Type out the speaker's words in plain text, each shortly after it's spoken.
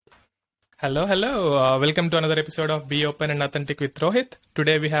Hello, hello. Welcome to another episode of Be Open and Authentic with Rohit.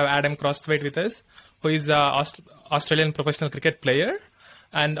 Today we have Adam Crosthwaite with us, who is an Australian professional cricket player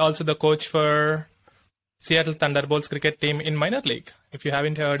and also the coach for Seattle Thunderbolts cricket team in minor league. If you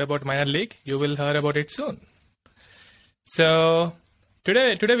haven't heard about minor league, you will hear about it soon. So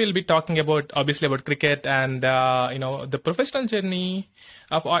today we'll be talking about cricket and the professional journey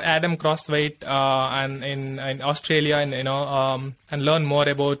of Adam Crosthwaite and in Australia, and and learn more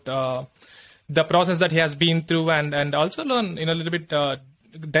about the process that he has been through, and also learn a little bit dive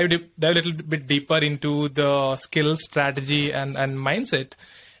a little bit deeper into the skills, strategy, and mindset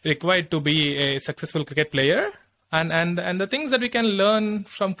required to be a successful cricket player, and the things that we can learn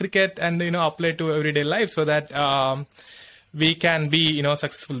from cricket and apply to everyday life, so that we can be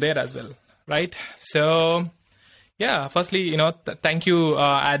successful there as well, right? So yeah, firstly, thank you,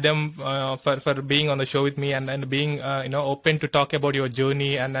 Adam, for being on the show with me and being open to talk about your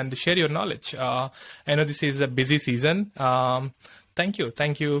journey and share your knowledge. I know this is a busy season. Thank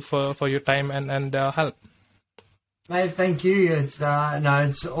you for your time and help. Mate, thank you. It's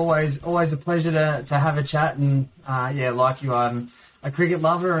it's always a pleasure to have a chat, and like you, I'm a cricket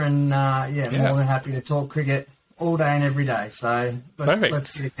lover, and more than happy to talk cricket all day and every day. So let's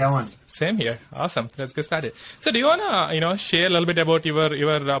get it going. Same here. Awesome. Let's get started. So do you wanna share a little bit about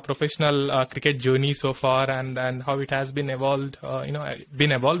your professional cricket journey so far, and how it has been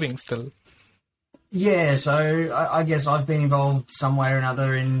evolving still? Yeah, so I guess I've been involved some way or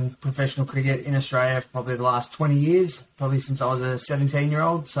another in professional cricket in Australia for probably the last 20 years, probably since I was a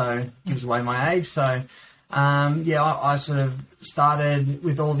 17-year-old, so gives away my age. So, I sort of started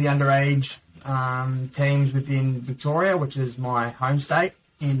with all the underage teams within Victoria, which is my home state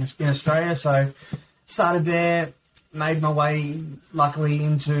in Australia. So started there, made my way luckily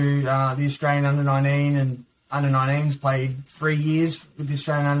into the Australian under-19 and under-19s, played 3 years with the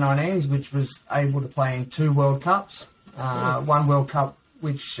Australian under-19s, which was able to play in 2 World Cups. One World Cup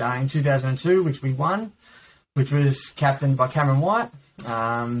which in 2002, which we won, which was captained by Cameron White.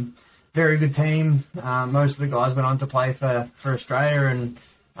 Very good team. Most of the guys went on to play for Australia, and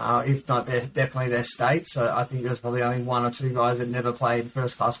if not, definitely their states. So I think there's probably only 1 or 2 guys that never played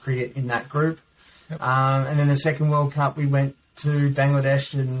first-class cricket in that group. Yep. And then the second World Cup, we went to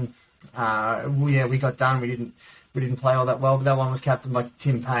Bangladesh, and we got done. We didn't play all that well, but that one was captained by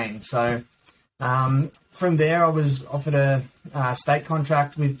Tim Payne. So from there, I was offered a state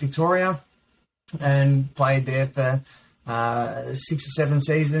contract with Victoria and played there for 6 or 7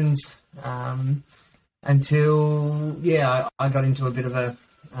 seasons until I got into a bit of a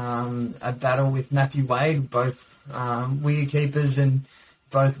battle with Matthew Wade, both wicketkeepers and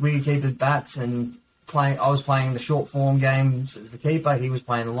both wicketkeeper bats, and I was playing the short form games as the keeper. He was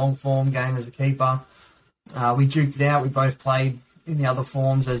playing the long form game as the keeper. We duked it out. We both played in the other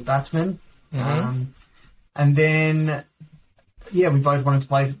forms as batsmen. Mm-hmm. And then, we both wanted to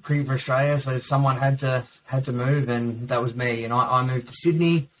play cricket for Australia, so someone had to move, and that was me. And I moved to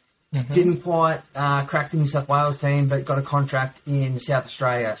Sydney. Mm-hmm. Didn't quite crack the New South Wales team, but got a contract in South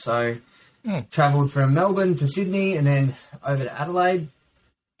Australia. So travelled from Melbourne to Sydney and then over to Adelaide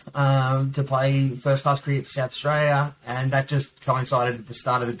to play first-class cricket for South Australia, and that just coincided at the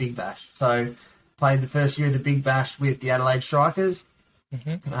start of the Big Bash. So played the first year of the Big Bash with the Adelaide Strikers.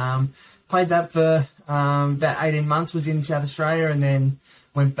 Mm-hmm. Played that for about 18 months, was in South Australia, and then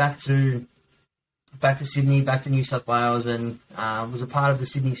went back to Sydney, back to New South Wales, and was a part of the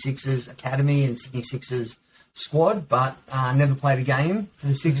Sydney Sixers Academy and Sydney Sixers squad, but never played a game for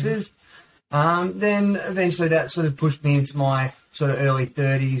the Sixers. Mm-hmm. Then eventually that sort of pushed me into my sort of early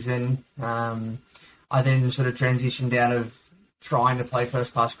 30s, and I then sort of transitioned out of trying to play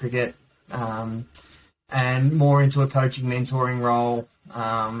first-class cricket and more into a coaching, mentoring role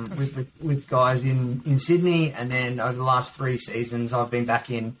with guys in Sydney. And then over the last 3 seasons, I've been back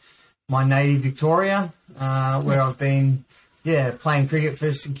in my native Victoria, where I've been, playing cricket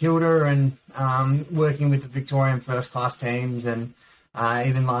for St Kilda and working with the Victorian first-class teams, and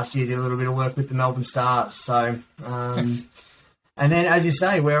even last year did a little bit of work with the Melbourne Stars. So, and then, as you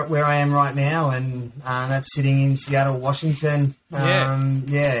say, where I am right now, and that's sitting in Seattle, Washington.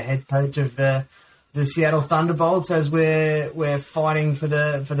 Head coach of the Seattle Thunderbolts, as we're fighting for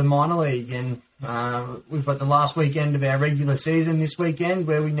the minor league, and we've got the last weekend of our regular season this weekend,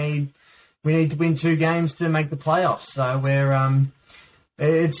 where we need to win 2 games to make the playoffs. So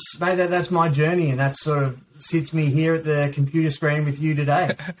that's my journey, and that sort of sits me here at the computer screen with you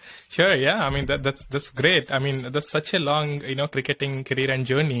today. Sure, yeah. I mean, that's great. I mean, that's such a long, cricketing career and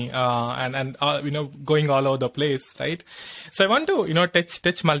journey, and going all over the place, right? So I want to,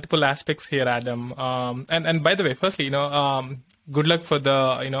 touch multiple aspects here, Adam. And by the way, firstly, good luck for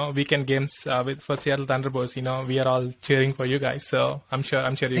the weekend games for Seattle Thunderbirds. We are all cheering for you guys, so I'm sure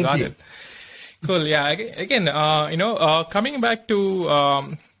you Thank got you. it. Cool. Yeah. Again, coming back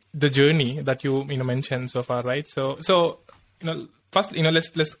to the journey that you mentioned so far, right? So first,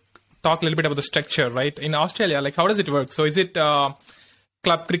 let's talk a little bit about the structure, right? In Australia, like how does it work? So is it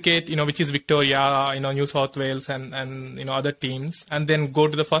club cricket, which is Victoria, New South Wales and other teams, and then go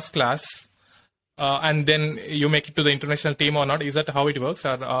to the first class, and then you make it to the international team or not? Is that how it works,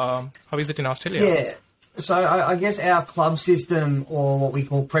 or how is it in Australia? Yeah. So I guess our club system, or what we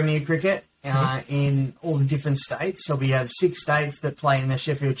call Premier Cricket, in all the different states. So we have 6 states that play in the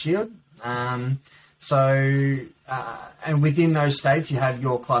Sheffield Shield. And within those states, you have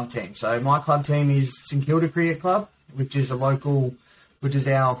your club team. So my club team is St Kilda Cricket Club, which is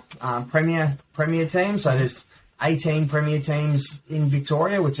our premier team. So there's 18 premier teams in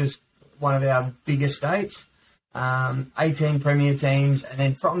Victoria, which is one of our biggest states. 18 premier teams, and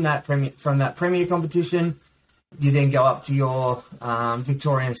then from that premier competition, you then go up to your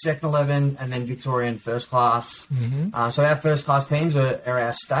Victorian second 11 and then Victorian first class. So our first class teams are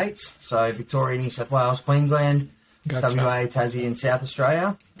our states. So Victoria, New South Wales, Queensland, Gotcha. WA, Tassie and South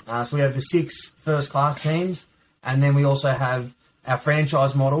Australia. So we have the 6 first class teams. And then we also have our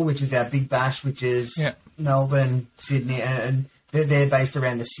franchise model, which is our Big Bash, which is Melbourne, Sydney, and they're based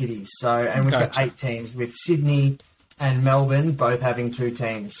around the cities. So, and we've got 8 teams, with Sydney and Melbourne both having 2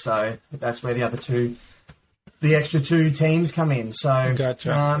 teams. So that's where the extra 2 teams come in. So,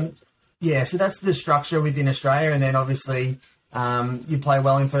 so that's the structure within Australia. And then obviously, you play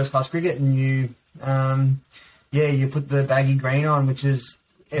well in first class cricket, and you put the baggy green on, which is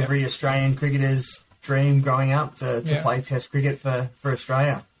every Australian cricketer's dream growing up to play Test cricket for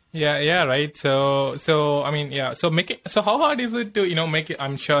Australia. Yeah, right. So how hard is it to make it?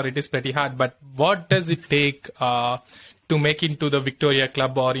 I'm sure it is pretty hard, but what does it take to make into the Victoria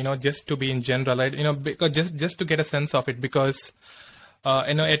club, or just to be in general, right? Because just to get a sense of it, because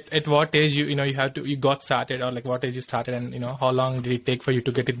at what age you got started, or like what age you started, and how long did it take for you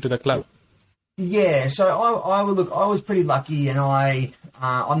to get into the club? Yeah, so I was pretty lucky, and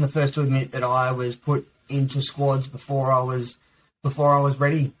I'm the first to admit that I was put into squads before I was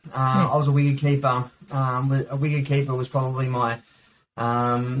ready. I was a wicket keeper. A wicket keeper was probably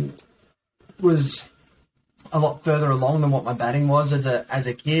was a lot further along than what my batting was as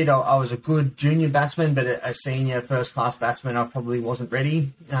a kid. I was a good junior batsman, but a senior first class batsman, I probably wasn't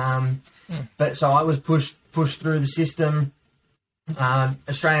ready. But so I was pushed through the system.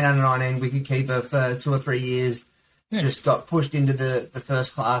 Australian under 19 wicket keeper for 2 or 3 years. Just got pushed into the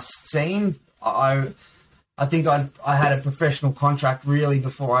first class scene. I think I had a professional contract really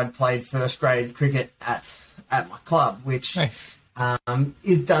before I'd played first grade cricket at my club, which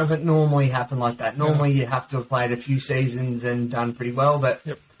it doesn't normally happen like that. Normally you have to have played a few seasons and done pretty well, but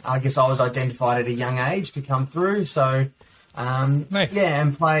I guess I was identified at a young age to come through. So and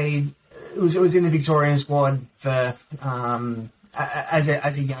played. It was in the Victorian squad for as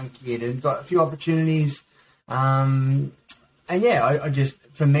a young kid, and got a few opportunities. I just,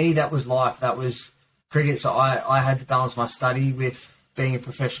 for me, that was life. That was cricket. So I had to balance my study with being a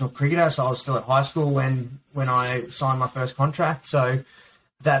professional cricketer. So I was still at high school when I signed my first contract. So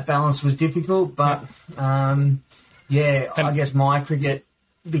that balance was difficult. But I guess my cricket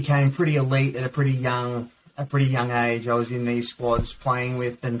became pretty elite at a pretty young age. I was in these squads playing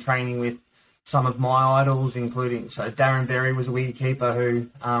with and training with some of my idols, including Darren Berry was a wicketkeeper who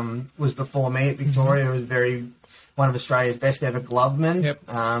was before me at Victoria. Was one of Australia's best ever glovemen.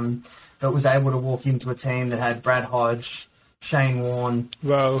 But was able to walk into a team that had Brad Hodge, Shane Warne,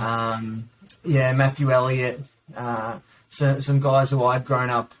 Matthew Elliott, some guys who I'd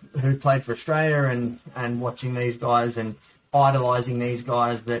grown up who played for Australia, and watching these guys and idolising these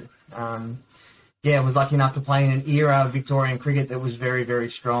guys that was lucky enough to play in an era of Victorian cricket that was very,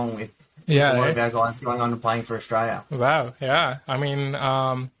 very strong with a lot of our guys going on and playing for Australia. Wow, yeah. I mean,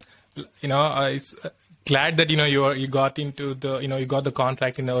 it's glad that you got into the you got the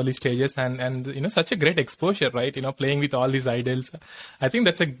contract in the early stages, and such a great exposure, right? Playing with all these idols. I think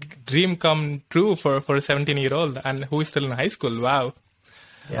that's a dream come true for a 17-year-old and who is still in high school. Wow.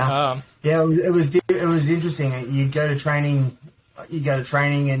 Yeah. It was interesting. You go to training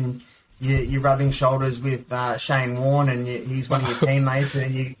and you're rubbing shoulders with Shane Warne, and he's one of your teammates,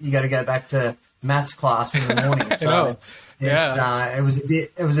 and you got to go back to maths class in the morning. So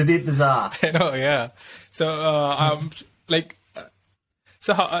it was a bit bizarre. I know, yeah. So how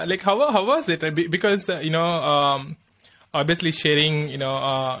was it? Because obviously sharing,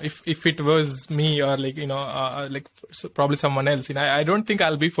 if it was me or probably someone else, I don't think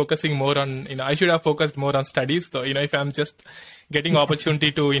I'll be focusing more on, I should have focused more on studies though, if I'm just getting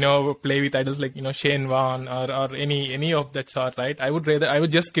opportunity to, play with idols like, Shane Warne or any of that sort, right? I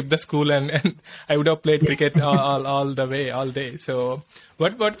would just skip the school and I would have played cricket all the way, all day. So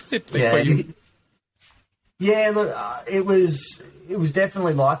what is it like for you? Yeah, look, it was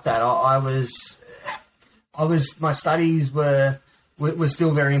definitely like that. I was my studies were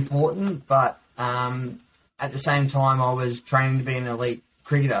still very important, but at the same time I was training to be an elite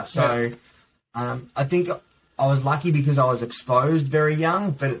cricketer. So I think I was lucky because I was exposed very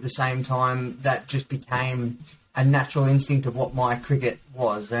young, but at the same time that just became a natural instinct of what my cricket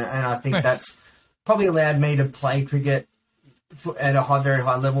was, and I think that's probably allowed me to play cricket at a very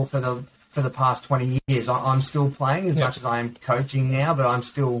high level for the past 20 years. I'm still playing as much as I am coaching now, but I'm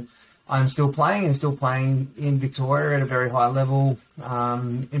still playing in Victoria at a very high level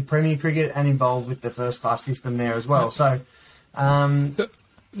in Premier Cricket and involved with the first class system there as well. So, I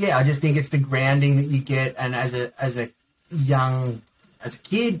just think it's the grounding that you get, and as a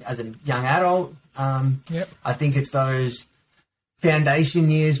kid, as a young adult, I think it's those foundation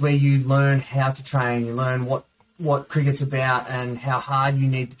years where you learn how to train, you learn what cricket's about and how hard you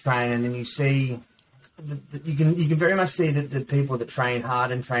need to train, and then you see. You can very much see that the people that train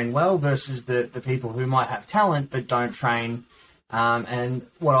hard and train well versus the people who might have talent but don't train. And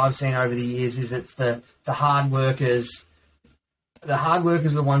what I've seen over the years is it's the hard workers. The hard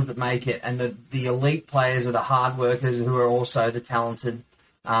workers are the ones that make it, and the elite players are the hard workers who are also the talented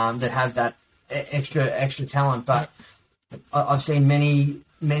that have that extra talent. But I've seen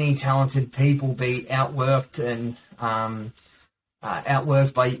many talented people be outworked and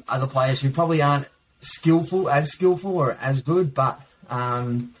outworked by other players who probably aren't skillful or as good, but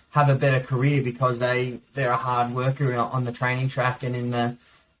have a better career because they're a hard worker on the training track and in the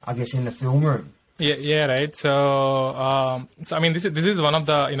film room. Yeah, right. So I mean, this is one of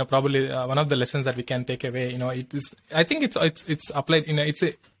the probably one of the lessons that we can take away. It is. I think it's applied.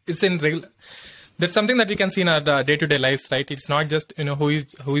 It's in regular. That's something that we can see in our day-to-day lives, right? It's not just who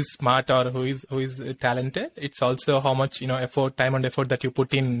is smart or who is talented. It's also how much time and effort that you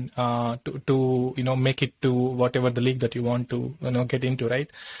put in to make it to whatever the league that you want to get into, right?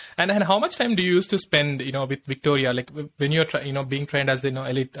 And how much time do you used to spend with Victoria, like when you're being trained as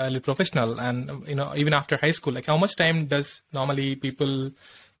elite professional, and even after high school, like how much time does normally people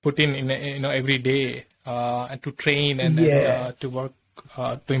put in every day to train and to work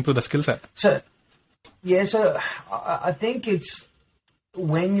to improve the skill set? So I think it's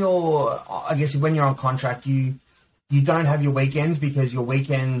when you're on contract, you don't have your weekends because your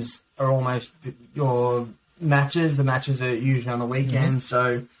weekends are almost your matches. The matches are usually on the weekend,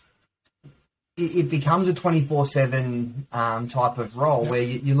 so it becomes a 24/7 type of role where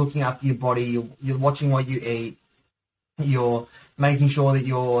you're looking after your body, you're watching what you eat, you're making sure that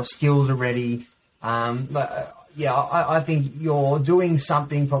your skills are ready. I think you're doing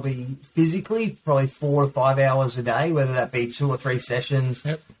something probably physically, probably 4 to 5 hours a day, whether that be 2 or 3 sessions.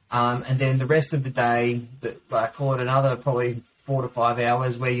 And then the rest of the day, I call it another probably 4 to 5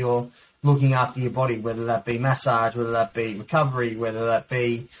 hours where you're looking after your body, whether that be massage, whether that be recovery, whether that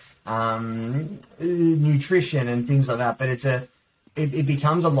be nutrition and things like that. But it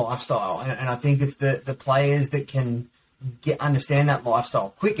becomes a lifestyle. And I think it's the players that can understand that lifestyle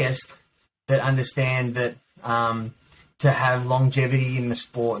quickest, that understand that to have longevity in the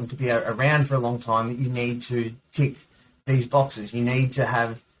sport and to be around for a long time, that you need to tick these boxes. You need to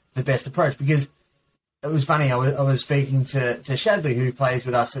have the best approach. Because it was funny, I was speaking to Shadley, who plays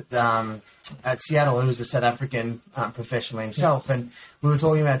with us at Seattle, who's a South African professional himself, and we were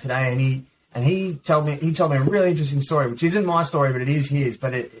talking about today, and he told me a really interesting story, which isn't my story, but it is his,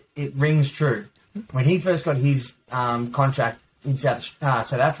 but it rings true. When he first got his contract in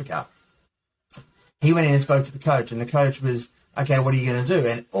South Africa, he went in and spoke to the coach, and the coach was, okay, what are you going to do?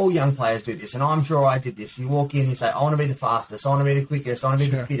 And all young players do this, and I'm sure I did this. You walk in and you say, I want to be the fastest, I want to be the quickest, I want to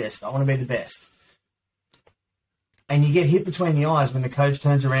be the fittest, I want to be the best. And you get hit between the eyes when the coach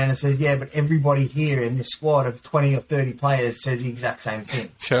turns around and says, yeah, but everybody here in this squad of 20 or 30 players says the exact same thing.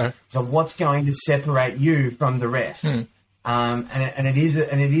 Sure. So what's going to separate you from the rest? And it is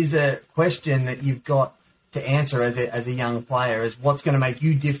a question that you've got to answer as a young player, is what's going to make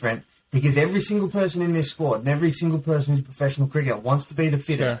you different. Because every single person in this squad and every single person who's a professional cricketer wants to be the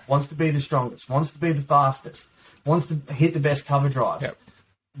fittest, wants to be the strongest, wants to be the fastest, wants to hit the best cover drive. Yep.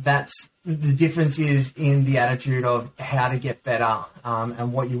 That's the difference, is in the attitude of how to get better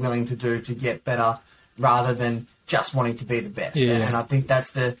and what you're willing to do to get better, rather than just wanting to be the best. Yeah. And I think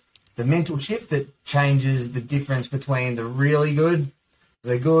that's the the mental shift that changes the difference between the really good,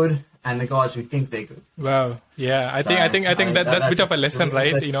 the good, and the guys who think they're good. Wow. Yeah. I think that's a bit of a lesson,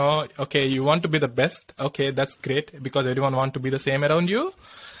 right? You know, okay, you want to be the best. Okay, that's great because everyone want to be the same around you.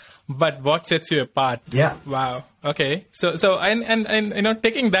 But what sets you apart? Yeah. Wow. Okay. So and you know,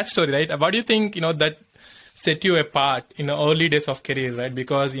 taking that story, right? What do you think, you know, that set you apart in the early days of career, right?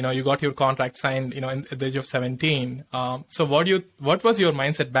 Because, you know, you got your contract signed, you know, at the age of 17. So what was your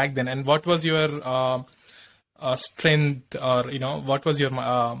mindset back then, and what was your strength, or, you know, what was your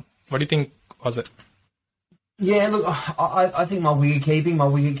what do you think was it? Yeah, look, I think my wicket keeping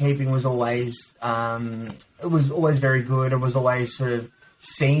was always very good. It was always sort of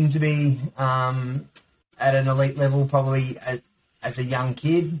seemed to be at an elite level, probably as a young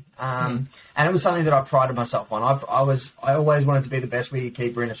kid, and it was something that I prided myself on. I always wanted to be the best wicket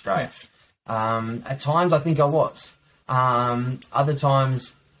keeper in Australia. Yes. At times, I think I was. Other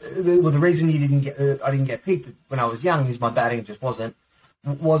times, well, the reason I didn't get picked when I was young is my batting just wasn't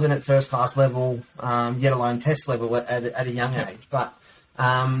at first class level, yet alone test level at a young age. But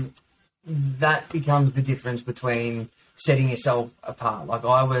that becomes the difference between setting yourself apart. Like,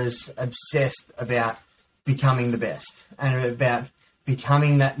 I was obsessed about becoming the best and about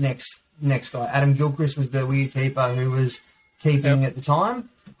becoming that next guy. Adam Gilchrist was the wicket keeper who was keeping at the time.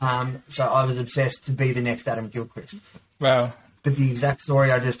 So I was obsessed to be the next Adam Gilchrist. Wow. But the exact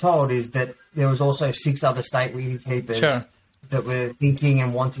story I just told is that there was also 6 other state wicket keepers that were thinking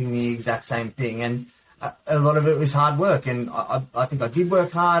and wanting the exact same thing. And a lot of it was hard work. And I think I did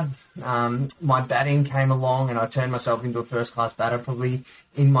work hard. My batting came along and I turned myself into a first-class batter probably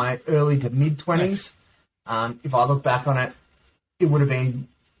in my early to mid-20s. If I look back on it, it would have been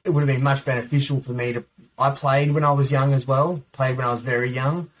much beneficial for me to. I played when I was young as well. Played when I was very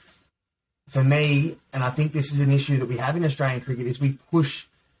young. For me, and I think this is an issue that we have in Australian cricket, is we push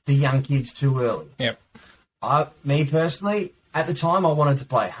the young kids too early. Yep. Me personally, at the time, I wanted to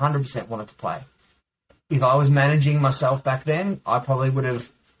play. 100% wanted to play. If I was managing myself back then, I probably would have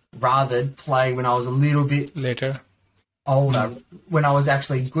rather play when I was a little bit later, older, when I was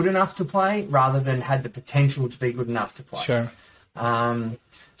actually good enough to play, rather than had the potential to be good enough to play. Sure.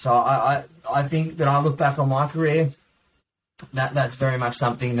 So I think that I look back on my career, that's very much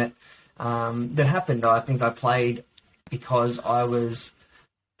something that happened. I think I played because I was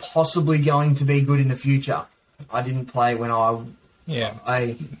possibly going to be good in the future. I didn't play when I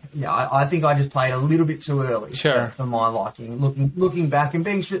think I just played a little bit too early for my liking. Looking back and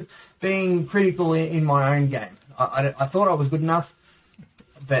being critical in my own game. I thought I was good enough,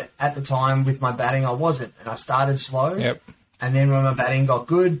 but at the time with my batting I wasn't, and I started slow. Yep. And then when my batting got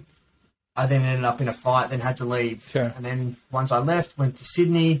good, I then ended up in a fight, then had to leave. Sure. And then once I left, went to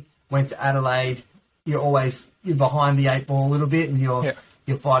Sydney, went to Adelaide. You're behind the 8 ball a little bit, and you're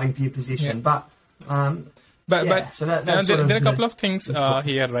fighting for your position. Yeah. But so that's there are a couple of things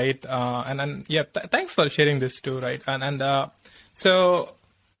here, right? Thanks for sharing this too, right? So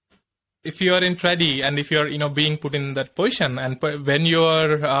if you are in trade and if you're being put in that position, and when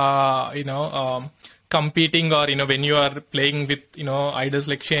you're competing, or when you are playing with idols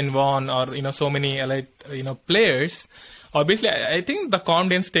like Shane Warne, or so many elite players, obviously I think the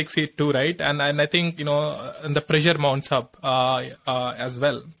confidence takes it too, right? And I think and the pressure mounts up as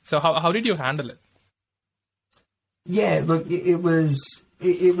well. So how did you handle it? Yeah, look, it was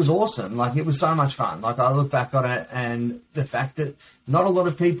awesome. Like, it was so much fun. Like, I look back on it, and the fact that not a lot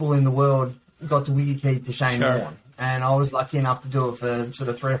of people in the world got to wicket keep to Shane Warne, and I was lucky enough to do it for sort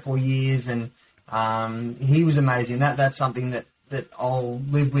of 3 or 4 years, and he was amazing. That's something that I'll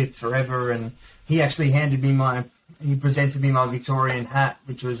live with forever. And he actually he presented me my Victorian hat,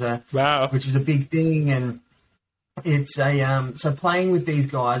 which was which is a big thing. And it's so playing with these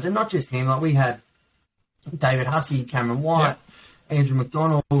guys, and not just him. Like, we had David Hussey, Cameron White, Andrew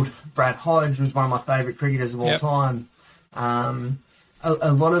McDonald, Brad Hodge was one of my favourite cricketers of all time.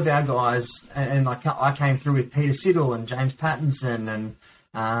 A lot of our guys, and like I came through with Peter Siddle and James Pattinson, and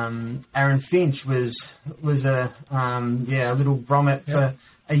Aaron Finch was a little grommet for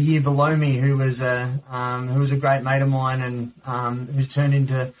a year below me, who was a great mate of mine, and who's turned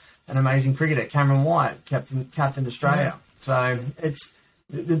into an amazing cricketer. Cameron White, captain Australia. So it's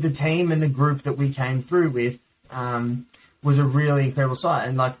the team and the group that we came through with was a really incredible sight.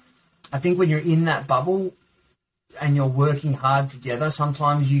 And like, I think when you're in that bubble and you're working hard together,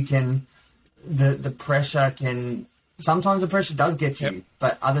 sometimes the pressure does get to you.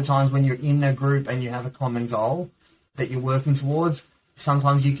 But other times when you're in a group and you have a common goal that you're working towards,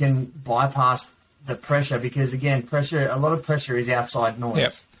 sometimes you can bypass the pressure, because again, a lot of pressure is outside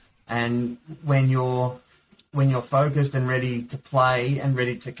noise. And when you're when you're focused and ready to play and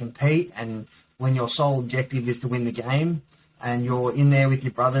ready to compete, and when your sole objective is to win the game, and you're in there with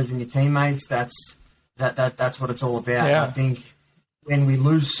your brothers and your teammates, that's what it's all about. Yeah. I think when we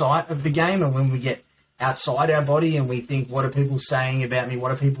lose sight of the game and when we get outside our body and we think, what are people saying about me?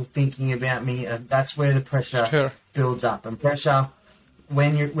 What are people thinking about me? That's where the pressure builds up. And pressure,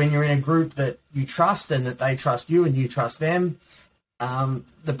 when you're in a group that you trust and that they trust you and you trust them,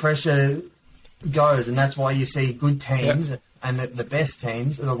 the pressure goes. And that's why you see good teams and the best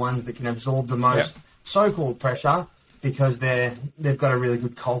teams are the ones that can absorb the most so-called pressure, because they've got a really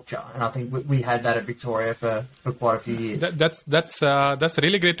good culture, and I think we had that at Victoria for quite a few years. That's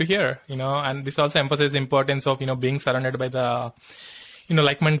really great to hear, and this also emphasizes the importance of being surrounded by the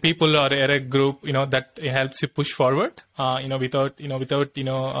like-minded people or a group that helps you push forward, without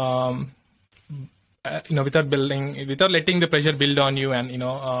letting the pressure build on you and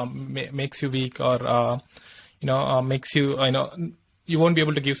makes you weak or makes you you won't be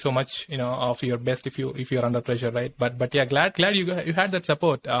able to give so much, of your best if you're under pressure, right? But yeah, glad you had that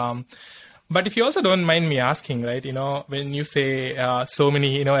support. But if you also don't mind me asking, right? When you say so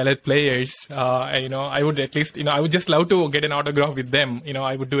many, elite players, I would at least, I would just love to get an autograph with them.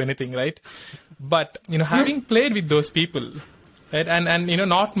 I would do anything, right? But having played with those people, right, and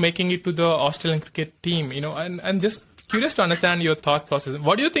not making it to the Australian cricket team, and just curious to understand your thought process.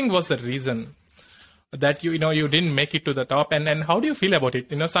 What do you think was the reason that you didn't make it to the top, and how do you feel about it?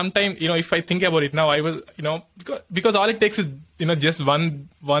 Sometimes if I think about it now, I will because all it takes is just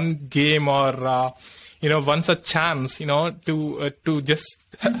one game or one such chance to just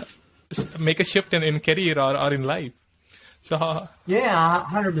make a shift in career or in life. So yeah,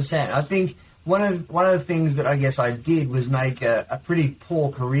 100%. I think one of the things that I guess I did was make a pretty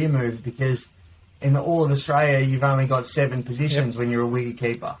poor career move, because in all of Australia you've only got 7 positions when you're a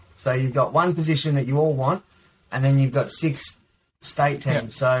wicketkeeper. So you've got one position that you all want, and then you've got 6 state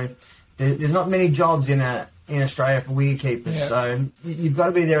teams. So there's not many jobs in Australia for wicketkeepers. So you've got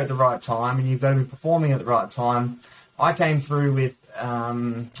to be there at the right time, and you've got to be performing at the right time. I came through with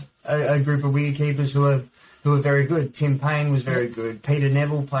a group of wicketkeepers who are very good. Tim Payne was very good. Peter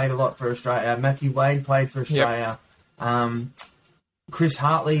Neville played a lot for Australia. Matthew Wade played for Australia. Chris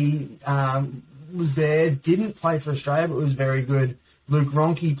Hartley was there. Didn't play for Australia, but was very good. Luke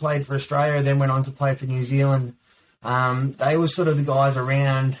Ronke played for Australia, then went on to play for New Zealand. They were sort of the guys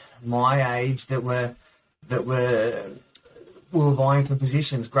around my age that were vying for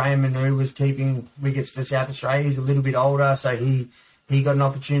positions. Graham Manu was keeping wickets for South Australia. He's a little bit older, so he got an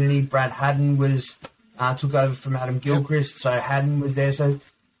opportunity. Brad Haddon took over from Adam Gilchrist, so Haddon was there. So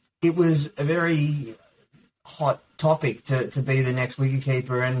it was a very hot topic to be the next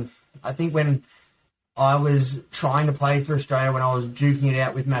wicketkeeper. And I think when I was trying to play for Australia, when I was duking it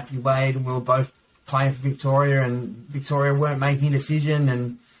out with Matthew Wade, and we were both playing for Victoria, and Victoria weren't making a decision,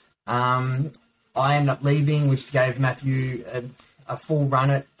 and I ended up leaving, which gave Matthew a full run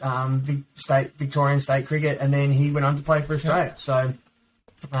at Victorian state cricket, and then he went on to play for Australia. So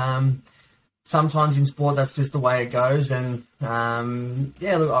sometimes in sport, that's just the way it goes. And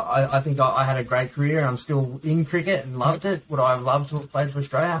look, I think I had a great career, and I'm still in cricket and loved it. Would I have loved to have played for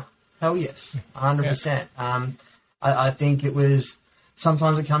Australia? Hell yes, 100%. I think it was,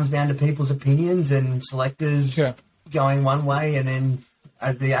 sometimes it comes down to people's opinions and selectors going one way, and then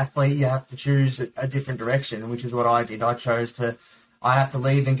as the athlete you have to choose a different direction, which is what I did. I have to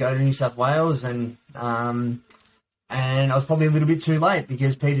leave and go to New South Wales, and I was probably a little bit too late,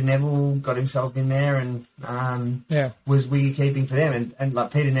 because Peter Neville got himself in there and was wicket-keeping for them. And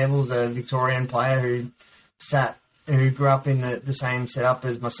like, Peter Neville's a Victorian player who grew up in the same setup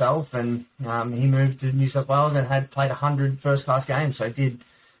as myself, and he moved to New South Wales and had played 100 first-class games, so did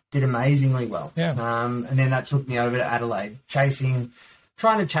amazingly well. And then that took me over to Adelaide, trying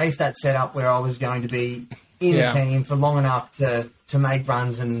to chase that setup where I was going to be in a team for long enough to make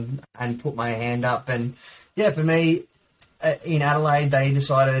runs and put my hand up. And for me, in Adelaide, they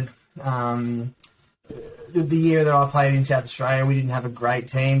decided the year that I played in South Australia, we didn't have a great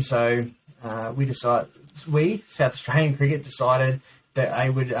team, so South Australian Cricket decided that they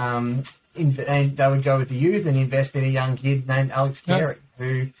would go with the youth and invest in a young kid named Alex Carey,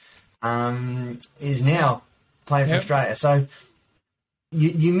 who is now playing for Australia. So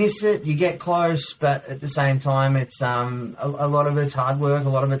you miss it, you get close, but at the same time, it's a lot of it's hard work, a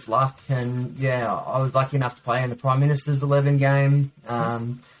lot of it's luck. And I was lucky enough to play in the Prime Minister's 11 game,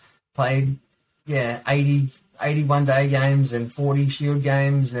 played 81 day games and 40 Shield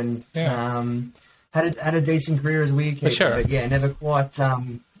games, and had a decent career as a wicketkeeper. But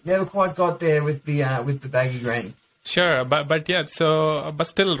never quite got there with the baggy green. Sure, but yeah, so but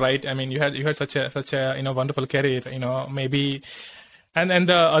still, right? I mean, you had such a wonderful career, maybe, and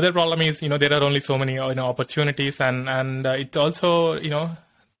the other problem is there are only so many opportunities, and it also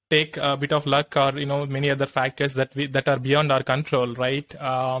take a bit of luck or many other factors that are beyond our control, right?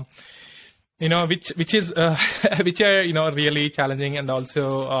 Which is which are really challenging, and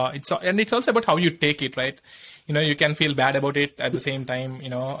also it's also about how you take it, right? You can feel bad about it at the same time,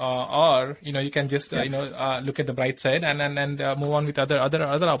 or you can just look at the bright side and move on with other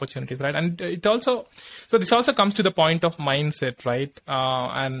opportunities, right? And it also, so this also comes to the point of mindset, right?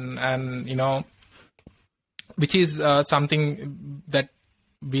 And which is something that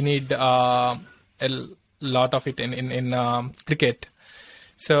we need a lot of it in cricket.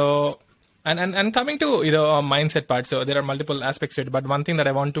 So. And coming to mindset part, so there are multiple aspects to it, but one thing that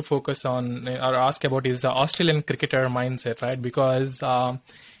I want to focus on or ask about is the Australian cricketer mindset, right? Because when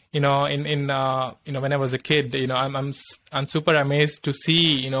I was a kid, I'm super amazed to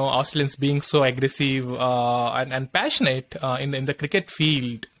see Australians being so aggressive and passionate in the cricket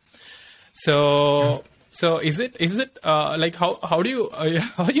field. So. So is it like how do you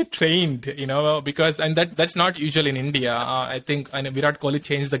how are you trained, because and that's not usual in India. I think Virat Kohli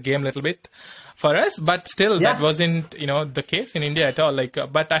changed the game a little bit for us, but still that wasn't the case in India at all.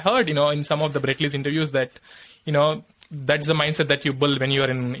 But I heard in some of the Brett Lee's interviews that that's the mindset that you build when you are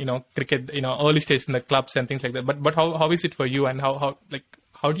in cricket, early stage in the clubs and things like that. But how is it for you, and how do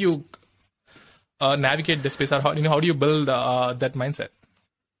you navigate this space, or how do you build that mindset?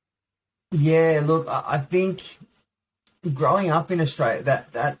 Yeah, look, I think growing up in Australia,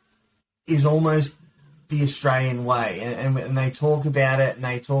 that is almost the Australian way, and they talk about it,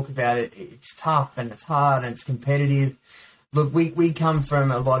 it's tough and it's hard and it's competitive. Look, we come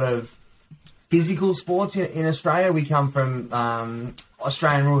from a lot of physical sports in Australia. We come from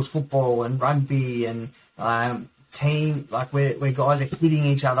Australian rules football and rugby and team, where guys are hitting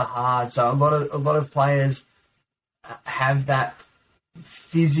each other hard. So a lot of players have that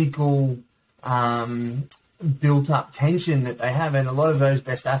physical built up tension that they have, and a lot of those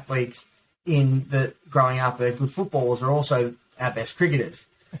best athletes in the growing up, they're good footballers, are also our best cricketers.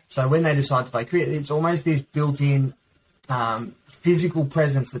 So when they decide to play cricket, it's almost this built-in physical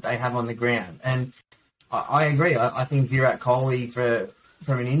presence that they have on the ground. And I agree. I think Virat Kohli,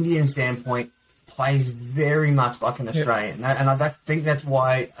 from an Indian standpoint, plays very much like an Australian, and I think that's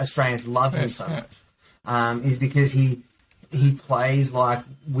why Australians love him so much. Is because he plays like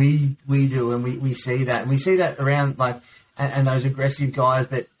we do, and we see that. And we see that around, and those aggressive guys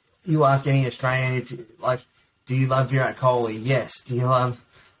that you ask any Australian, if do you love Virat Kohli? Yes. Do you love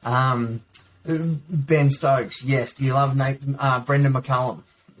Ben Stokes? Yes. Do you love Brendan McCullum?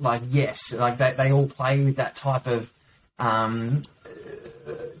 Yes. They all play with that type of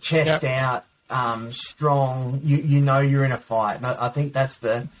chest out, strong. You're in a fight. And I think that's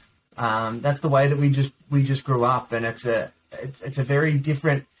the way that we just grew up, and it's a very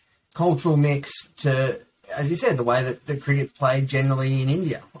different cultural mix to, as you said, the way that the cricket's played generally in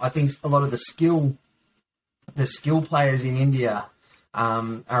India. I think a lot of the skill players in India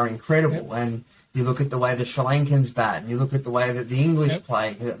are incredible, and you look at the way the Sri Lankans bat, and you look at the way that the English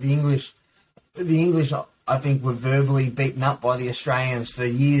play. The English, I think, were verbally beaten up by the Australians for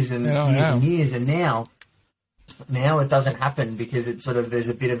years and years, and now it doesn't happen because it's there's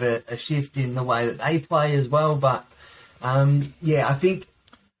a bit of a shift in the way that they play as well. But I think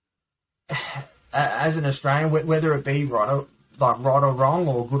as an Australian, whether it be right or wrong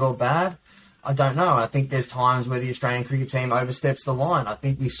or good or bad, I don't know. I think there's times where the Australian cricket team oversteps the line. I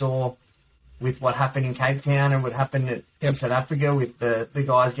think we saw with what happened in Cape Town and what happened in South Africa with the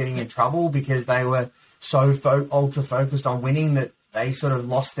guys getting in trouble because they were so ultra focused on winning that they sort of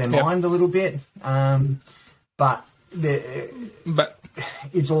lost their mind a little bit. But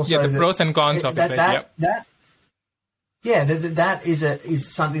it's also the pros and cons of it. That is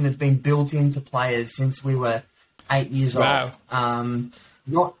something that's been built into players since we were 8 years old.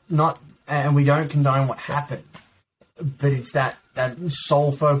 Not, and we don't condone what happened, but it's that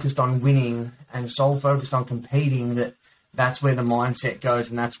sole focused on winning and sole focused on competing. That's where the mindset goes,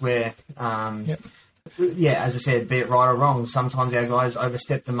 and that's where, as I said, be it right or wrong, sometimes our guys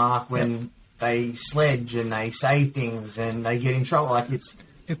overstep the mark when they sledge and they say things and they get in trouble. It's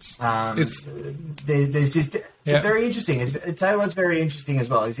very interesting. It's what's very interesting as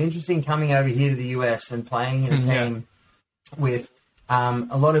well. It's interesting coming over here to the US and playing in a team with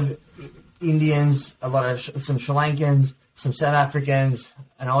a lot of Indians, some Sri Lankans, some South Africans,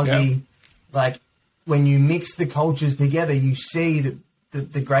 an Aussie. When you mix the cultures together, you see that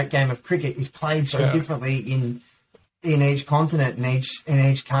the great game of cricket is played so differently in in each continent, in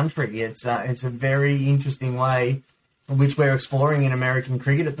each country. It's a very interesting way in which we're exploring in American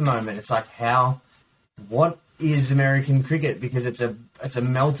cricket at the moment. It's like what is American cricket? Because it's a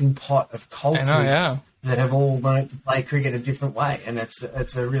melting pot of cultures that have all learned to play cricket a different way, and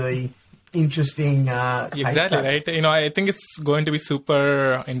it's a really interesting exactly right. I think it's going to be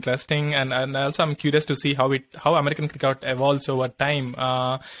super interesting, and also I'm curious to see how American cricket evolves over time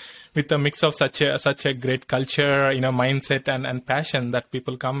with a mix of such a great culture, mindset and passion that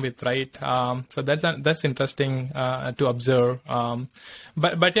people come with, right? So that's interesting to observe.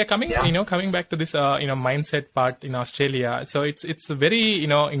 But yeah, coming back to this mindset part in Australia. So it's very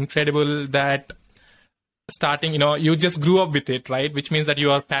incredible that starting, you just grew up with it, right? Which means that you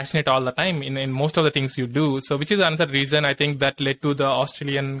are passionate all the time in most of the things you do. So which is another reason I think that led to the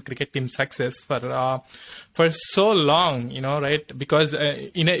Australian cricket team's success for so long, right? Because,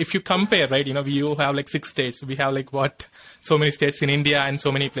 if you compare, right, you have like 6 states, we have so many states in India and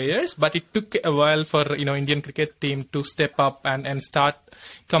so many players, but it took a while for, Indian cricket team to step up and start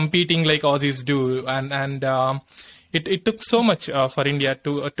competing like Aussies do. And it took so much for India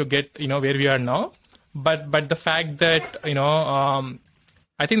to get, where we are now. But the fact that,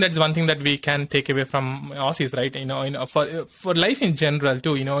 I think that's one thing that we can take away from Aussies, right? For life in general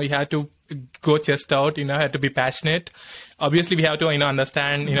too, you have to go chest out, have to be passionate. Obviously we have to,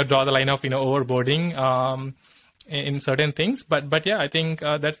 understand, draw the line of, overboarding, in certain things. But yeah, I think,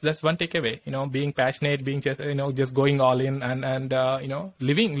 that's one takeaway, being passionate, being just, just going all in and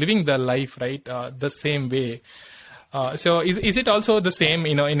living the life, right? The same way. So is it also the same,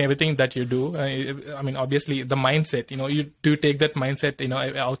 in everything that you do? I mean, obviously the mindset, you do take that mindset,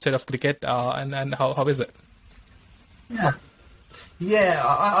 outside of cricket, and how is it? Yeah,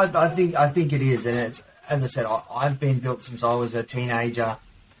 I think it is, and it's, as I said, I've been built since I was a teenager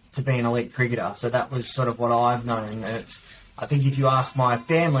to be an elite cricketer, so that was sort of what I've known. And I think if you ask my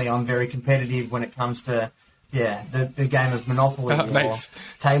family, I'm very competitive when it comes to the game of Monopoly or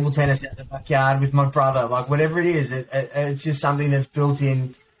table tennis out the backyard with my brother, like whatever it is, it's just something that's built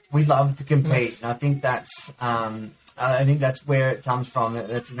in. We love to compete, and I think that's where it comes from.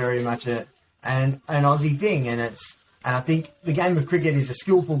 That's very much an Aussie thing, and I think the game of cricket is a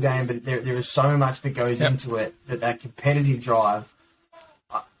skillful game, but there is so much that goes into it, that competitive drive.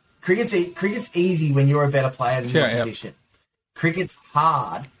 Cricket's easy when you're a better player than the opposition. Cricket's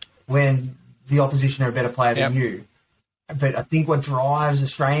hard when the opposition are a better player than you. But I think what drives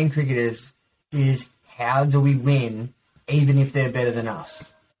Australian cricketers is how do we win even if they're better than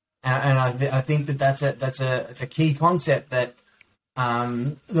us? And I think that's a key concept that a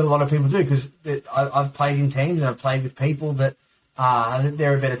lot of people do, because I've played in teams and I've played with people that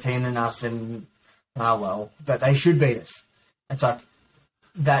they're a better team than us, and but they should beat us. It's like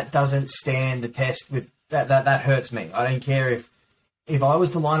that doesn't stand the test. With that hurts me. I don't care if I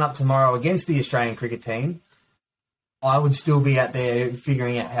was to line up tomorrow against the Australian cricket team, I would still be out there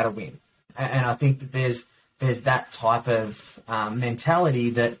figuring out how to win. And I think that there's that type of mentality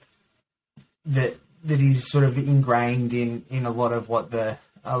that is sort of ingrained in a lot of what the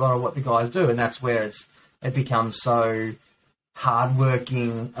guys do, and that's where it becomes so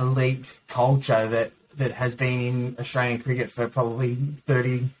hardworking, elite culture that has been in Australian cricket for probably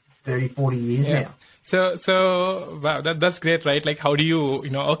 30, 40 years now. So wow, that's great, right? Like, how do you,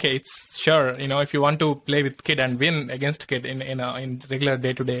 okay, it's sure, if you want to play with kid and win against kid in regular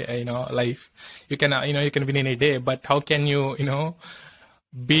day-to-day, life, you can, you can win in a day, but how can you,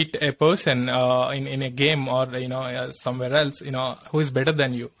 beat a person, in a game or, somewhere else, who is better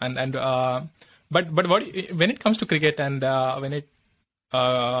than you? But when it comes to cricket and, when it,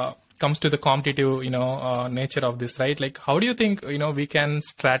 comes to the competitive, nature of this, right? Like, how do you think, we can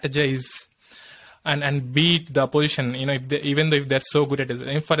strategize and beat the opposition, even though if they're so good at it?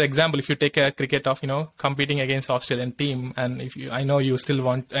 And for example, if you take a cricket of, competing against Australian team, and I know you still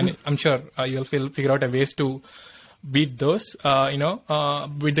want, and I'm sure you'll figure out a ways to beat those,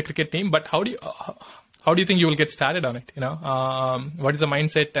 with the cricket team. But how do you think you will get started on it? What is the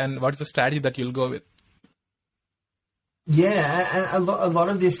mindset and what is the strategy that you'll go with? Yeah, and a lot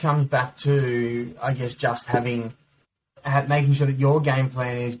of this comes back to, I guess, just making sure that your game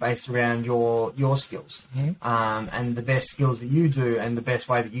plan is based around your skills, and the best skills that you do and the best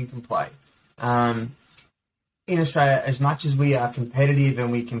way that you can play. In Australia, as much as we are competitive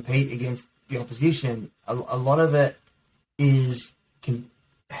and we compete against the opposition, a lot of it is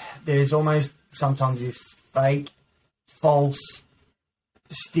there's almost sometimes this fake, false,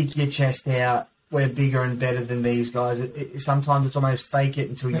 stick your chest out, we're bigger and better than these guys. Sometimes it's almost fake it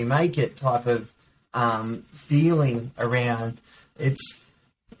until you make it type of feeling around. It's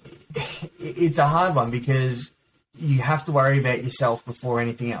a hard one because you have to worry about yourself before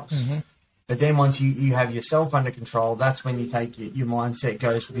anything else. Mm-hmm. But then once you have yourself under control, that's when you take your mindset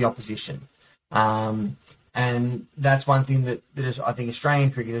goes to the opposition. And that's one thing that I think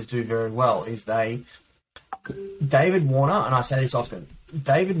Australian cricketers do very well is David Warner, and I say this often,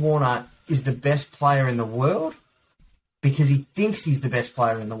 David Warner is the best player in the world because he thinks he's the best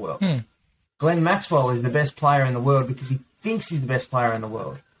player in the world. Glenn Maxwell is the best player in the world because he thinks he's the best player in the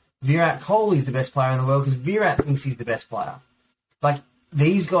world. Virat Kohli is the best player in the world because Virat thinks he's the best player. Like,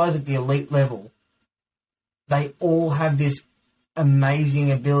 these guys at the elite level, they all have this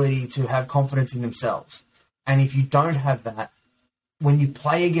amazing ability to have confidence in themselves. And if you don't have that, when you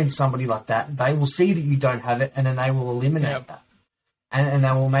play against somebody like that, they will see that you don't have it, and then they will eliminate that. And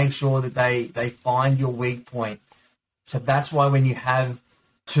they will make sure that they find your weak point. So that's why when you have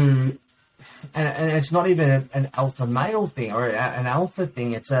two, and it's not even an alpha male thing or an alpha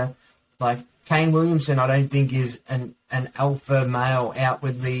thing, it's like Kane Williamson, I don't think is an alpha male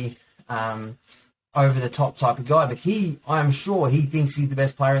outwardly over the top type of guy, but I'm sure he thinks he's the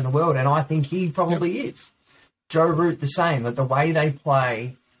best player in the world, and I think he probably is. Joe Root the same, that the way they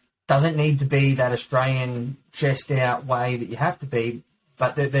play doesn't need to be that Australian chest out way that you have to be,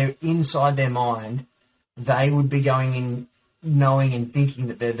 but that they're inside their mind, they would be going in knowing and thinking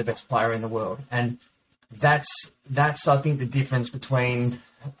that they're the best player in the world. And that's I think the difference between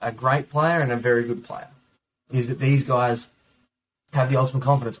a great player and a very good player, is that these guys have the ultimate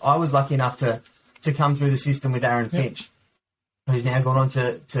confidence. I was lucky enough to come through the system with Aaron Finch, who's now gone on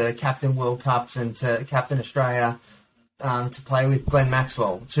to captain World Cups and to captain Australia, to play with Glenn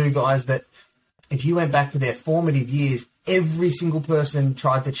Maxwell. Two guys that, if you went back to their formative years, every single person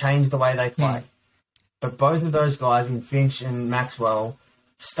tried to change the way they play. But both of those guys, in Finch and Maxwell,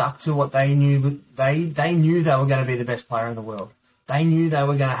 stuck to what they knew. They knew they were going to be the best player in the world. They knew they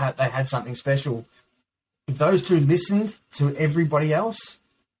were going to they had something special. If those two listened to everybody else,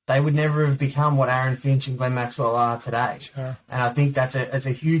 they would never have become what Aaron Finch and Glenn Maxwell are today. Sure. And I think that's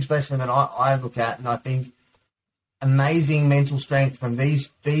a huge lesson that I look at, and I think amazing mental strength from these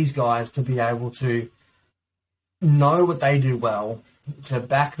guys to be able to know what they do well, to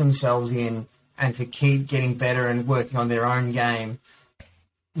back themselves in, and to keep getting better and working on their own game,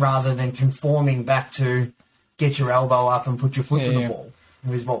 rather than conforming back to get your elbow up and put your foot to the ball,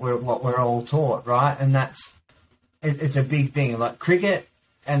 is what we're all taught, right? And it's a big thing. Like, cricket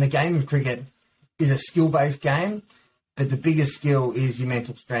and the game of cricket is a skill-based game, but the biggest skill is your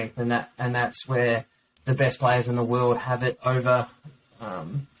mental strength, and that's where the best players in the world have it over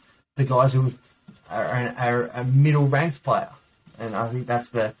the guys who are a middle-ranked player. And I think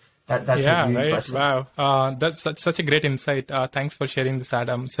that's a huge lesson. Wow, that's such a great insight. Thanks for sharing this,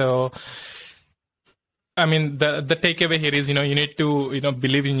 Adam. So, I mean, the takeaway here is, you need to,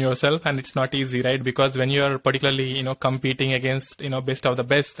 believe in yourself, and it's not easy, right? Because when you are particularly, competing against, best of the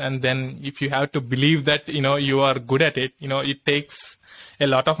best, and then if you have to believe that, you are good at it, it takes a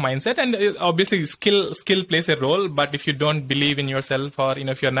lot of mindset, and obviously skill plays a role. But if you don't believe in yourself, or,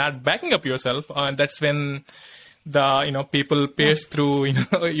 if you're not backing up yourself, that's when the, people pierce through,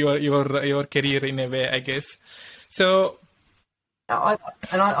 your career in a way, I guess. So,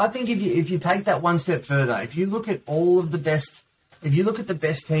 I think if you take that one step further, if you look at the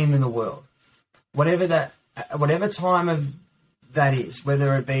best team in the world, whatever time of that is,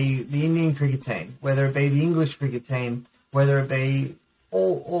 whether it be the Indian cricket team, whether it be the English cricket team, whether it be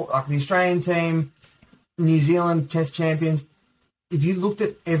all like the Australian team, New Zealand Test champions, if you looked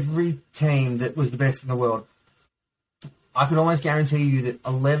at every team that was the best in the world, I could almost guarantee you that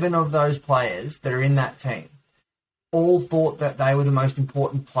 11 of those players that are in that team all thought that they were the most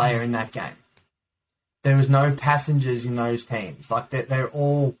important player in that game. There was no passengers in those teams. Like, they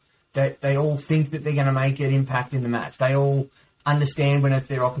all think that they're going to make an impact in the match. They all understand when it's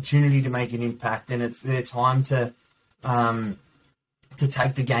their opportunity to make an impact, and it's their time to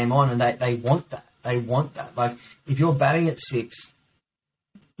take the game on, and they want that. They want that. Like, if you're batting at 6,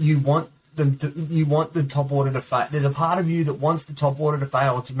 you want the top order to fail. There's a part of you that wants the top order to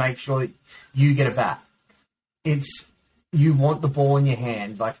fail to make sure that you get a bat. You want the ball in your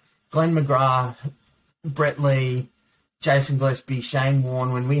hand. Like Glenn McGrath, Brett Lee, Jason Gillespie, Shane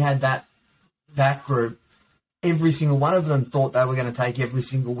Warne, when we had that group, every single one of them thought they were going to take every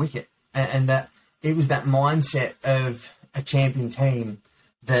single wicket. And that it was that mindset of a champion team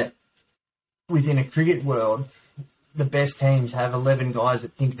that within a cricket world, the best teams have 11 guys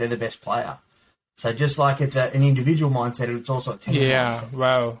that think they're the best player. So just like it's an individual mindset, it's also a team mindset.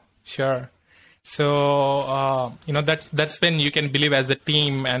 Wow, sure. So, that's when you can believe as a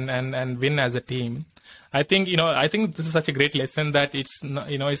team and win as a team. I think, I think this is such a great lesson that it's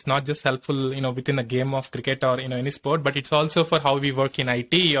not, it's not just helpful, within a game of cricket or, any sport, but it's also for how we work in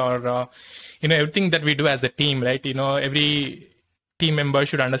IT or, everything that we do as a team, right? Every team member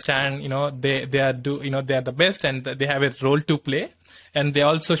should understand, they are they are the best and they have a role to play. And they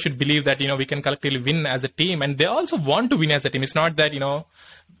also should believe that, we can collectively win as a team. And they also want to win as a team. It's not that,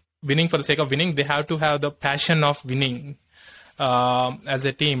 winning for the sake of winning. They have to have the passion of winning as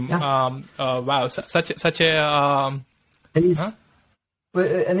a team. Yeah. Wow, such a...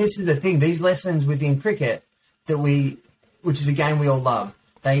 And this is the thing, these lessons within cricket which is a game we all love,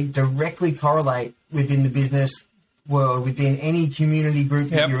 they directly correlate within the business world, within any community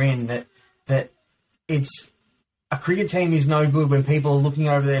group that you're in, that it's... A cricket team is no good when people are looking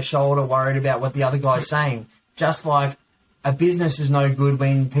over their shoulder, worried about what the other guy's saying. Just like a business is no good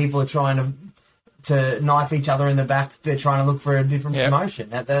when people are trying to knife each other in the back. They're trying to look for a different promotion.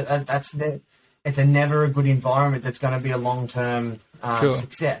 It's never a good environment that's going to be a long-term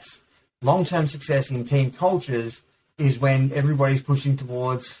success. Long-term success in team cultures is when everybody's pushing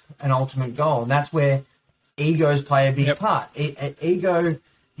towards an ultimate goal. And that's where egos play a big part. Ego,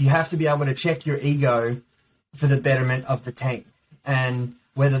 you have to be able to check your ego for the betterment of the team, and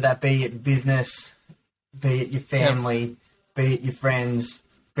whether that be it business, be it your family, be it your friends,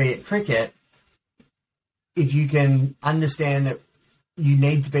 be it cricket, if you can understand that you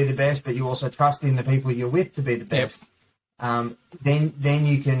need to be the best, but you also trust in the people you're with to be the best, then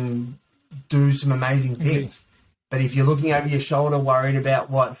you can do some amazing things. But if you're looking over your shoulder, worried about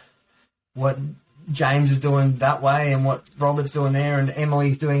what James is doing that way and what Robert's doing there and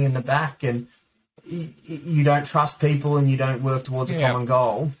Emily's doing in the back, and you don't trust people and you don't work towards a common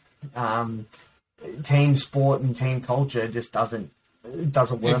goal, team sport and team culture just doesn't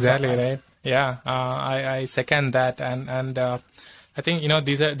work. Exactly, right? Yeah, I second that, and I think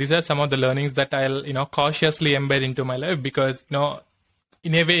these are some of the learnings that I'll cautiously embed into my life, because in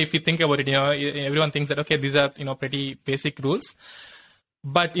a way, if you think about it, everyone thinks that okay, these are pretty basic rules.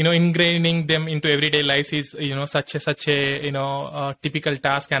 But ingraining them into everyday life is such a typical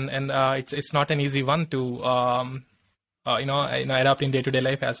task, and it's not an easy one to adapt in day-to-day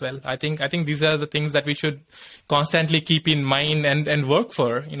life as well. I think these are the things that we should constantly keep in mind and work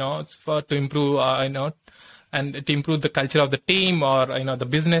for to improve and to improve the culture of the team or the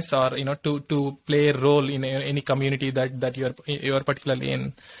business, or to play a role in any community that you're particularly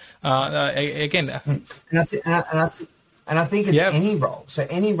in. And I think it's any role. So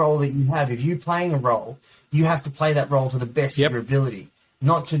any role that you have, if you're playing a role, you have to play that role to the best of your ability.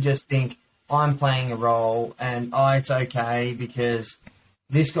 Not to just think, I'm playing a role and it's okay because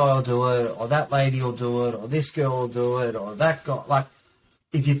this guy will do it, or that lady will do it, or this girl will do it, or that guy. Like,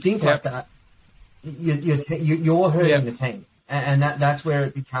 if you think like that, you're hurting the team. And that's where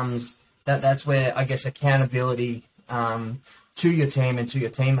it becomes, that's where, I guess, accountability to your team and to your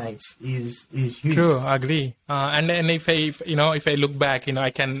teammates is huge. True, I agree. And if I look back,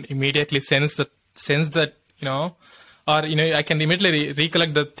 I can immediately sense that or I can immediately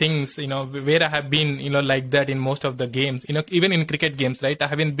recollect the things where I have been like that in most of the games. Even in cricket games, right? I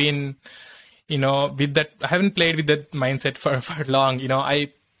haven't been with that. I haven't played with that mindset for long. I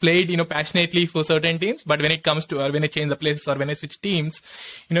played passionately for certain teams, but when it comes to, or when I change the places or when I switch teams,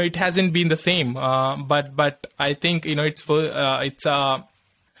 it hasn't been the same. But I think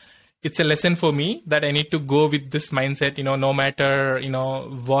it's a lesson for me that I need to go with this mindset. No matter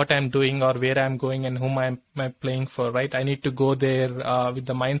what I'm doing or where I'm going and whom I'm playing for, right? I need to go there with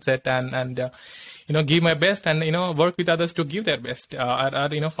the mindset and give my best and work with others to give their best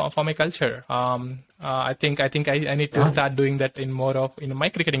for my culture. I think I need to start doing that in more of my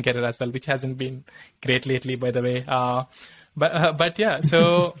cricketing career as well, which hasn't been great lately, by the way. But yeah,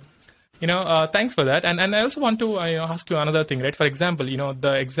 so thanks for that. And I also want to ask you another thing, right? For example,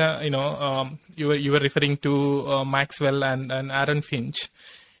 the exam, you were referring to Maxwell and Aaron Finch.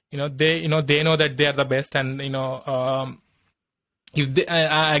 They know that they are the best, and if they,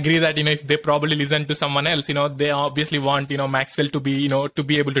 I agree that if they probably listen to someone else, they obviously want Maxwell to be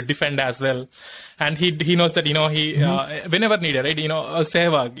able to defend as well, and he knows that he whenever needed, right?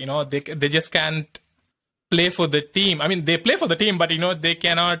 Sehwag, they just can't play for the team. I mean, they play for the team, but they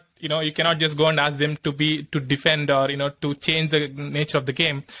cannot. You cannot just go and ask them to defend or to change the nature of the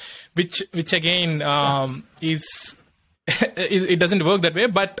game, which again is it doesn't work that way.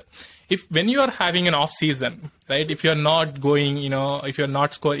 But when you are having an off season, right? If you're not going, if you're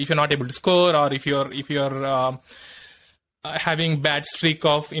not able to score, or if you're having bad streak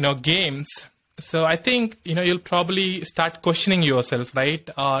of games, so I think you'll probably start questioning yourself, right?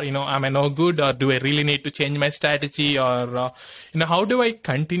 Or am I no good, or do I really need to change my strategy, or how do I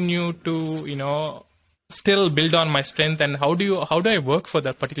continue to still build on my strength, and how do I work for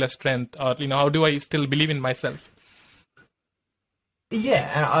that particular strength, or how do I still believe in myself?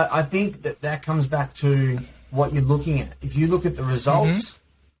 Yeah, and I think that comes back to what you're looking at. If you look at the results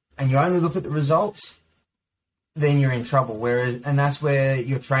and you only look at the results, then you're in trouble. And that's where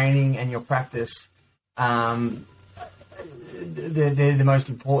your training and your practice, they're the most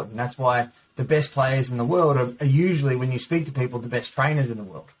important. That's why the best players in the world are usually, when you speak to people, the best trainers in the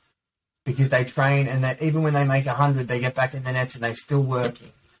world, because they train, and that even when they make 100, they get back in the nets and they're still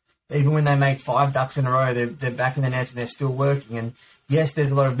working. Even when they make 5 ducks in a row, they're back in the nets and they're still working. And yes,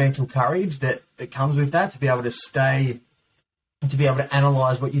 there's a lot of mental courage that comes with that, to be able to stay, to be able to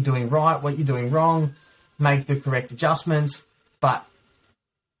analyze what you're doing right, what you're doing wrong, make the correct adjustments. But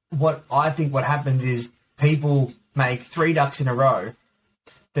what happens is people make 3 ducks in a row,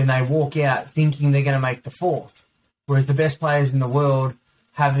 then they walk out thinking they're going to make the 4th. Whereas the best players in the world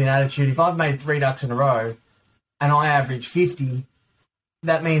have the attitude, if I've made 3 ducks in a row and I average 50,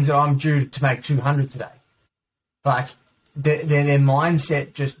 that means that I'm due to make 200 today. Like, their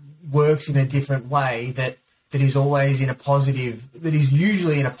mindset just works in a different way that is always in a positive, that is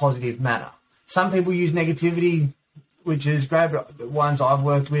usually in a positive manner. Some people use negativity, which is great, but the ones I've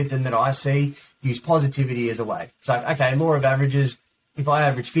worked with and that I see use positivity as a way. So, okay, law of averages, if I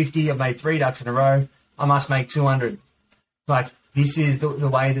average 50, I've made 3 ducks in a row, I must make 200. Like, this is the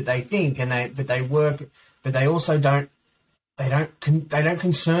way that they think, and they work, but they also don't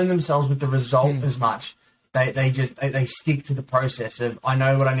concern themselves with the result as much. They stick to the process of, I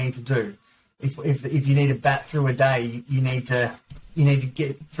know what I need to do. If you need to bat through a day, you need to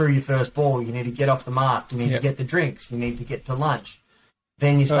get through your first ball. You need to get off the mark. You need to get the drinks. You need to get to lunch.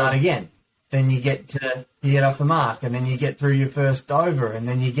 Then you start again. Then you get off the mark, and then you get through your first over, and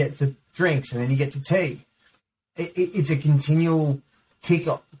then you get to drinks, and then you get to tea. It's a continual tick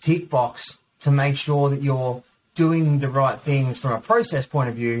box to make sure that you're doing the right things from a process point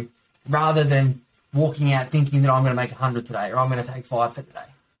of view, rather than walking out thinking that I'm going to make 100 today, or I'm going to take 5 for today.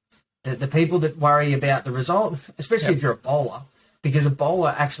 The people that worry about the result, especially if you're a bowler, because a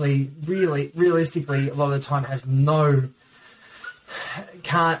bowler actually realistically a lot of the time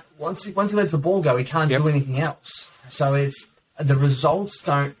once he lets the ball go, he can't do anything else. So it's the results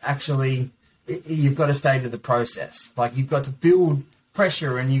don't actually, you've got to stay to the process. Like, you've got to build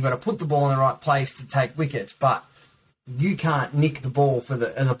pressure and you've got to put the ball in the right place to take wickets, but you can't nick the ball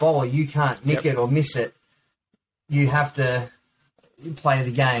as a bowler, you can't nick it or miss it. You have to play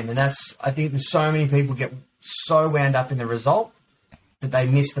the game. And I think there's so many people get so wound up in the result that they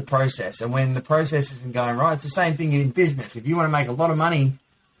miss the process. And when the process isn't going right, it's the same thing in business. If you want to make a lot of money,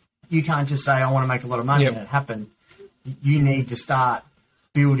 you can't just say, I want to make a lot of money and it happened. You need to start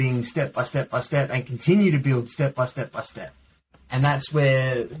building step by step by step and continue to build step by step by step. And that's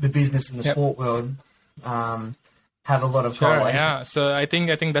where the business and the sport world have a lot of correlation. Yeah, so I think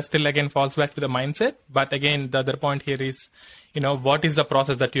that still again falls back to the mindset. But again, the other point here is, what is the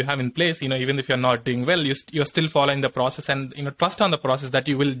process that you have in place? Even if you're not doing well, you're still following the process, and trust on the process that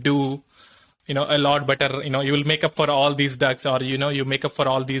you will do, a lot better. You will make up for all these ducks, or you make up for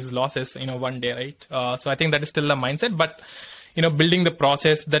all these losses, one day, right? So I think that is still the mindset. But building the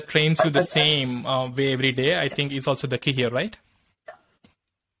process that trains you the same way every day, I think is also the key here, right?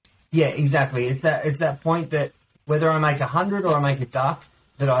 Yeah, exactly. It's that point that whether I make 100 or I make a duck,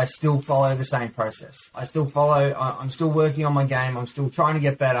 that I still follow the same process. I'm still working on my game. I'm still trying to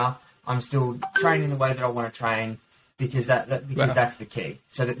get better. I'm still training the way that I want to train, because that's the key.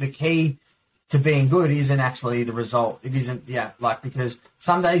 So that the key to being good isn't actually the result. It isn't, because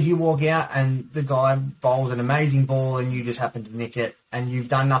some days you walk out and the guy bowls an amazing ball and you just happen to nick it and you've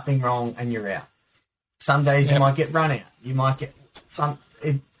done nothing wrong and you're out. Some days you might get run out. You might get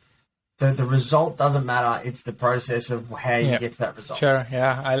The result doesn't matter. It's the process of how you get to that result. Sure.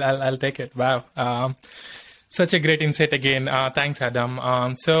 Yeah. I'll take it. Wow. Such a great insight again. Thanks, Adam.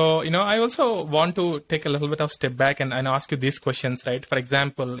 So, I also want to take a little bit of step back and ask you these questions, right? For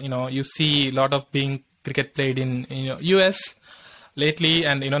example, you see a lot of being cricket played in, US lately,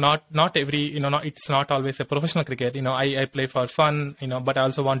 and, not every, it's not always a professional cricket. I play for fun, but I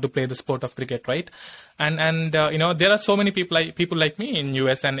also want to play the sport of cricket, right? And there are so many people like me in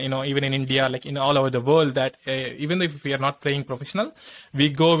US and, even in India, like all over the world, that even if we are not playing professional, we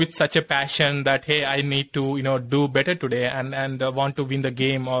go with such a passion that, hey, I need to, do better today and want to win the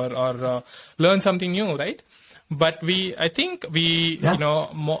game or learn something new, right? But I think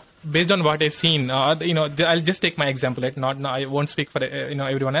based on what I've seen, I'll just take my example. Right? I won't speak for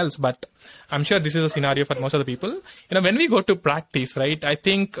everyone else, but I'm sure this is a scenario for most of the people. When we go to practice, right? I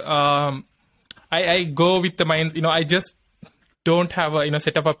think I go with the mind. I just don't have a,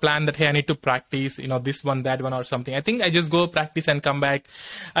 set up a plan that, hey, I need to practice, this one, that one or something. I think I just go practice and come back.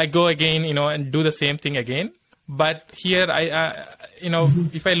 I go again, and do the same thing again. But here,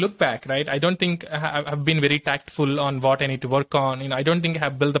 if I look back, right, I don't think I've been very tactful on what I need to work on. I don't think I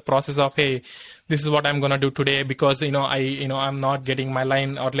have built the process of, hey, this is what I'm going to do today because, I'm not getting my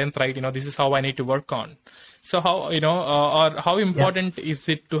line or length right. This is how I need to work on. So how, or how important is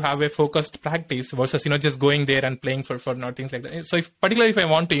it to have a focused practice versus, just going there and playing for fun or things like that? So particularly if I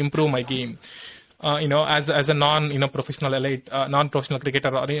want to improve my game, as a professional elite, non-professional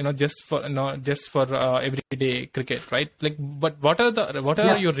cricketer, or just for everyday cricket, right? Like, but what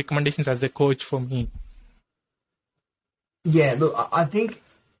are your recommendations as a coach for me? Yeah, look, I think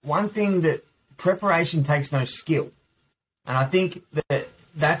one thing that preparation takes no skill, and I think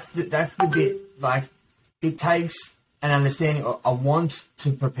that's the bit, like, it takes an understanding, a want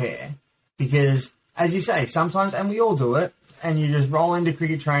to prepare, because as you say, sometimes, and we all do it, and you just roll into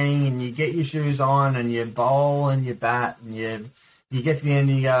cricket training and you get your shoes on and you bowl and you bat and you get to the end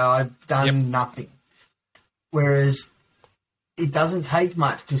and you go, I've done nothing. Whereas it doesn't take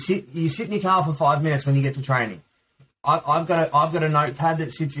much to sit. You sit in your car for 5 minutes when you get to training. I've got a notepad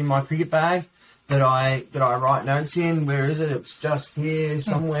that sits in my cricket bag that I write notes in. Where is it? It's just here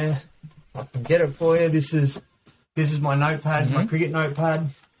somewhere. I can get it for you. This is my notepad, my cricket notepad,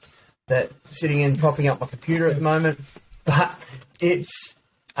 that's sitting in propping up my computer at the moment. But it's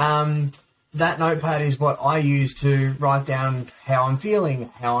that notepad is what I use to write down how I'm feeling,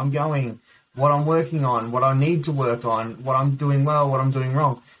 how I'm going, what I'm working on, what I need to work on, what I'm doing well, what I'm doing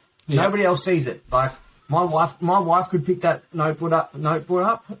wrong. Yeah. Nobody else sees it. Like my wife could pick that notebook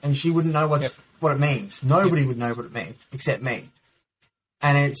up, and she wouldn't know what it means. Nobody would know what it means except me.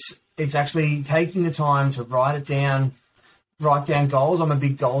 And it's actually taking the time to write down goals. I'm a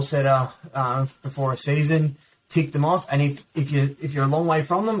big goal setter before a season. Tick them off, and if you're a long way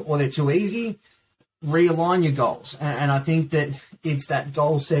from them or they're too easy, realign your goals. And I think that it's that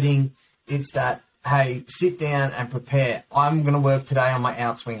goal setting. It's that, hey, sit down and prepare. I'm going to work today on my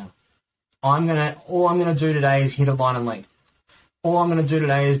outswinger. All I'm going to do today is hit a line and length. All I'm going to do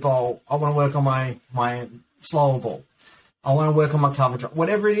today is bowl. I want to work on my slower ball. I want to work on my cover drop.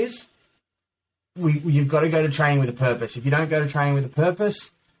 Whatever it is, you've got to go to training with a purpose. If you don't go to training with a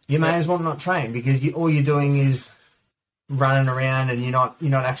purpose, you may as well not train, because all you're doing is running around and you're not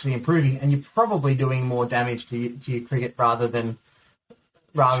actually improving, and you're probably doing more damage to your cricket rather than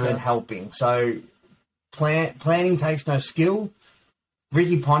helping. So planning takes no skill.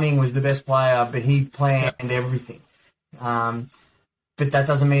 Ricky Ponting was the best player, but he planned everything. But that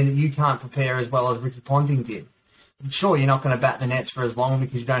doesn't mean that you can't prepare as well as Ricky Ponting did. Sure, you're not going to bat the nets for as long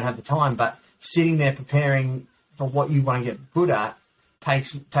because you don't have the time, but sitting there preparing for what you want to get good at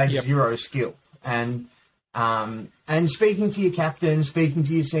takes zero skill. And speaking to your captain, speaking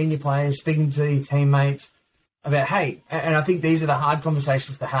to your senior players, speaking to your teammates about, hey, and I think these are the hard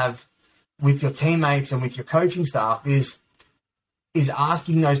conversations to have with your teammates and with your coaching staff, is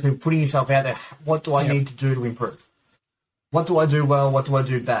asking those people, putting yourself out there, what do I need to do to improve? What do I do well? What do I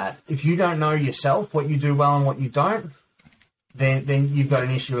do bad? If you don't know yourself, what you do well and what you don't, then you've got an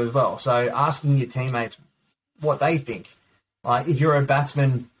issue as well. So asking your teammates what they think. Like if you're a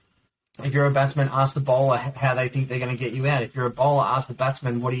batsman, ask the bowler how they think they're going to get you out. If you're a bowler, ask the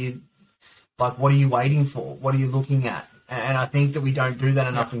batsman, what are you waiting for? What are you looking at? And I think that we don't do that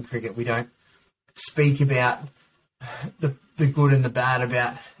enough in cricket. We don't speak about the good and the bad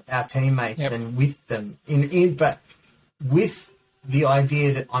about our teammates and with them, but with the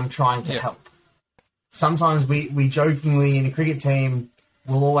idea that I'm trying to help. Sometimes we jokingly in a cricket team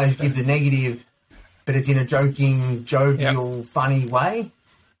will always give the negative, but it's in a joking, jovial, funny way.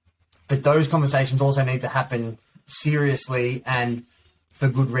 But those conversations also need to happen seriously and for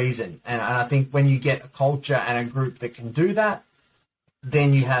good reason. And I think when you get a culture and a group that can do that,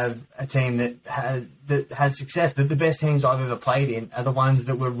 then you have a team that has success. That the best teams I've ever played in are the ones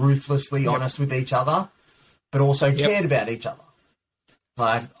that were ruthlessly honest with each other, but also cared about each other.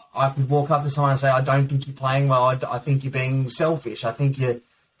 Like I could walk up to someone and say, I don't think you're playing well. I think you're being selfish. I think you're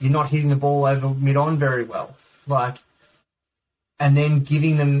not hitting the ball over mid-on very well. And then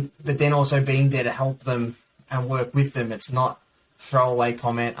giving them, but then also being there to help them and work with them. It's not throwaway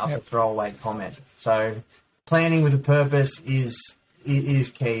comment after throwaway comment. So planning with a purpose is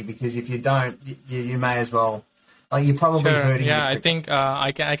key, because if you don't, you may as well. You're probably hurting. Yeah, I think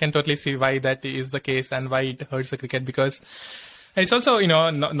I can totally see why that is the case and why it hurts the cricket, because it's also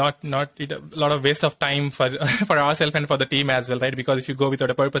not a lot of waste of time for ourselves and for the team as well, right? Because if you go without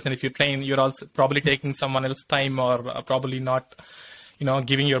a purpose and if you train, you're also probably taking someone else's time, or probably not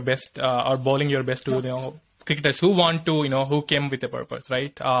giving your best or bowling your best to cricketers who want to, who came with a purpose,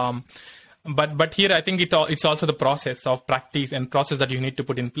 right? But here I think it's also the process of practice and process that you need to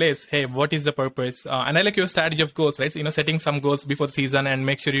put in place. Hey, what is the purpose? And I like your strategy of goals, right? So, setting some goals before the season and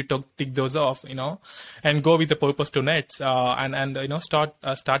make sure you tick those off, and go with the purpose to nets, and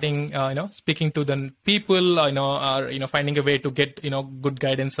starting, speaking to the people, or, finding a way to get, good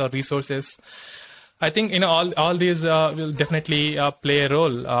guidance or resources. I think, all these will definitely play a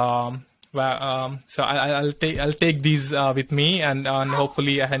role. So I'll take these with me, and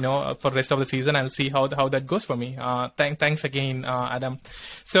hopefully for the rest of the season I'll see how that goes for me. Thanks again, Adam.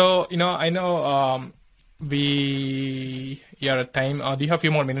 So I know we are at time. Do you have a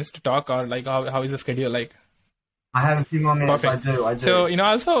few more minutes to talk, or like how is the schedule like? I have a few more minutes. Perfect. I do. So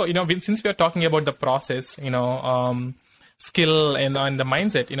also since we are talking about the process, skill and the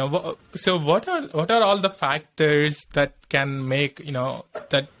mindset, so what are all the factors that can make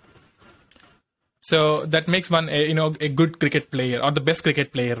that. So that makes one, a good cricket player or the best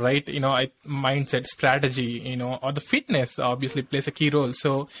cricket player, right? Mindset, strategy, or the fitness obviously plays a key role.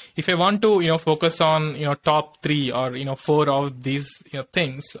 So if I want to, focus on, top 3 or, 4 of these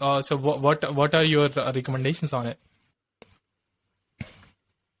things, so what are your recommendations on it?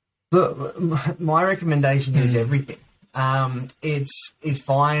 Look, my recommendation is everything. It's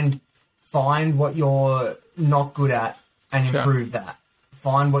find what you're not good at and improve that.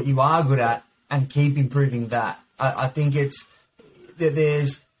 Find what you are good at and keep improving that. I think it's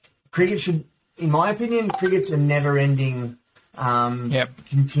that cricket should, in my opinion, cricket's a never-ending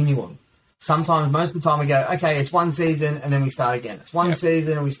continuum. Sometimes, most of the time, we go, okay, it's one season and then we start again. It's one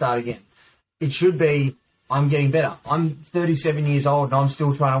season and we start again. It should be, I'm getting better. I'm 37 years old and I'm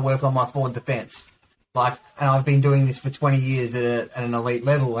still trying to work on my forward defence. And I've been doing this for 20 years at an elite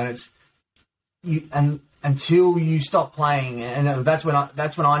level, and until you stop playing, and that's when I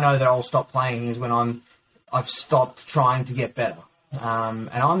know that I'll stop playing, is when I've stopped trying to get better. And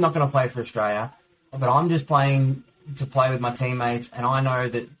I'm not going to play for Australia, but I'm just playing to play with my teammates, and I know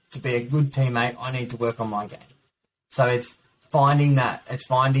that to be a good teammate, I need to work on my game. So it's finding that. It's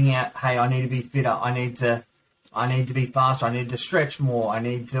finding out, hey, I need to be fitter. I need to be faster. I need to stretch more. I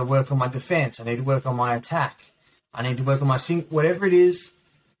need to work on my defence. I need to work on my attack. I need to work on my sink. Whatever it is,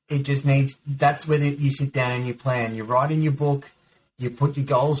 it just needs, that's where you sit down and you plan. You write in your book, you put your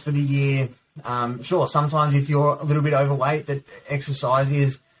goals for the year. Sure, sometimes if you're a little bit overweight, that exercise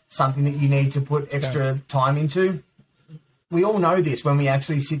is something that you need to put extra time into. We all know this when we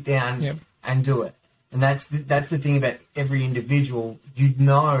actually sit down and do it. And that's the thing about every individual. You'd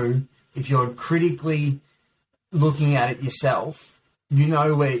know if you're critically looking at it yourself, you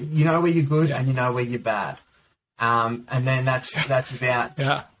know where you're good and you know where you're bad. And then that's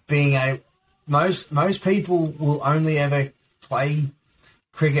about being most people will only ever play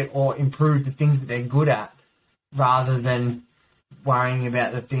cricket or improve the things that they're good at, rather than worrying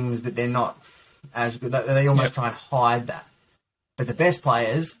about the things that they're not as good. They almost try and hide that. But the best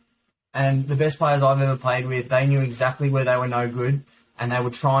players I've ever played with, they knew exactly where they were no good, and they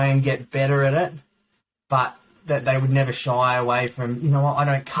would try and get better at it, but that they would never shy away from, I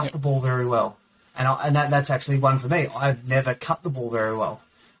don't cut the ball very well. And that's actually one for me. I've never cut the ball very well.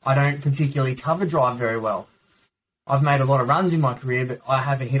 I don't particularly cover drive very well. I've made a lot of runs in my career, but I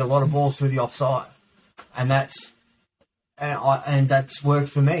haven't hit a lot of balls through the offside. And that's worked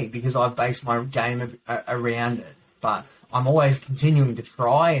for me because I've based my game around it. But I'm always continuing to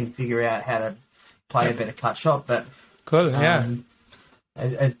try and figure out how to play a better cut shot. But cool,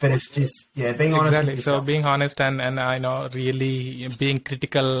 but it's just being honest. Exactly. So being honest and really being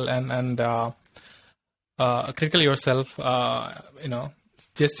critical and critical yourself,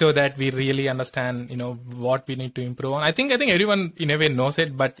 just so that we really understand, what we need to improve on. I think everyone in a way knows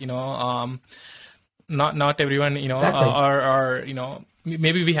it, but not everyone, or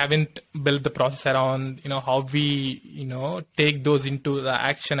maybe we haven't built the process around, how we, take those into the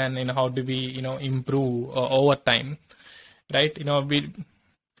action, and how do we, improve over time, right?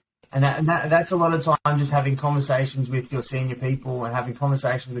 And that's a lot of time just having conversations with your senior people and having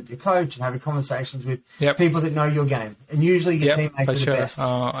conversations with your coach and having conversations with people that know your game. And usually your teammates are the best.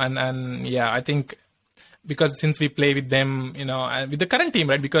 I think because since we play with them, and with the current team,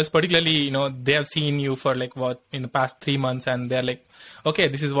 right? Because particularly, they have seen you for in the past 3 months, and they're like, okay,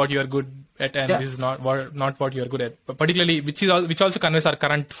 this is what you are good at, and this is not what you are good at. But particularly, which also conveys our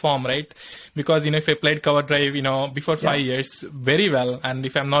current form, right? Because if I played cover drive, before 5 years very well, and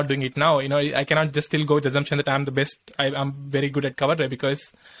if I'm not doing it now, I cannot just still go with the assumption that I'm the best. I'm very good at cover drive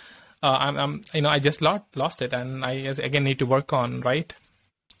because I just lost it, and I again need to work on, right?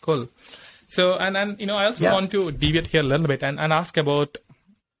 Cool. So, and I also want to deviate here a little bit and ask about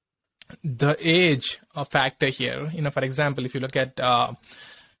the age factor here. For example, if you look at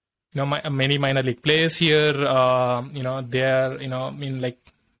many minor league players here, they're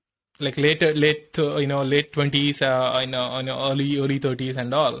like late 20s, early 30s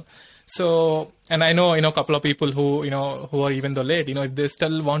and all. So, and I know a couple of people who are even though late, if they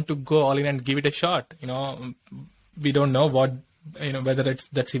still want to go all in and give it a shot, we don't know what whether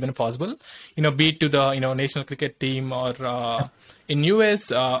that's even possible, be it to the national cricket team or in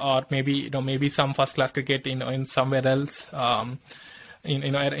US or maybe some first class cricket in somewhere else,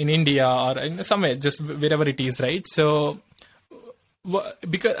 in India or in somewhere, just wherever it is, right? So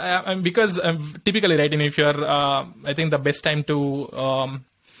because typically, right, if you're I think the best time to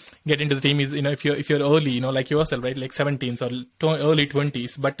get into the team is if you're early, like yourself, right, like 17s or early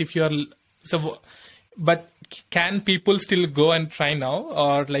 20s. But if you're but can people still go and try now,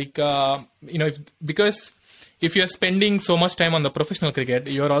 or like because if you're spending so much time on the professional cricket,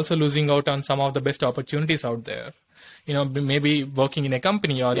 you're also losing out on some of the best opportunities out there. Maybe working in a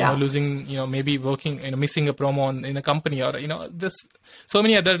company, or losing, maybe working, missing a promo in a company, or there's so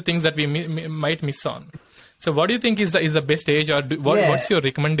many other things that we might miss on. So what do you think is the best age, or what's your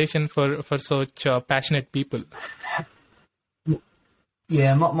recommendation for such passionate people?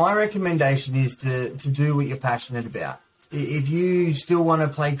 Yeah, my recommendation is to do what you're passionate about. If you still want to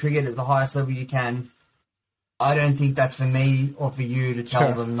play cricket at the highest level you can, I don't think that's for me or for you to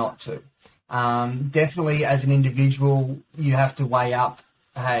tell them not to. Definitely as an individual, you have to weigh up,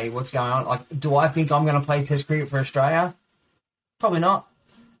 hey, what's going on? Like, do I think I'm going to play Test cricket for Australia? Probably not.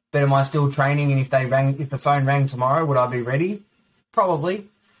 But am I still training? And if the phone rang tomorrow, would I be ready? Probably.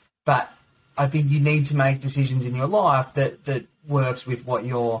 But I think you need to make decisions in your life that works with what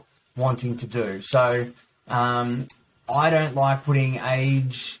you're wanting to do. So I don't like putting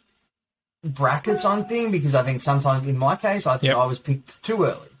age brackets on things, because I think sometimes, in my case, I think I was picked too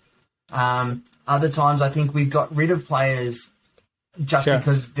early. Other times I think we've got rid of players just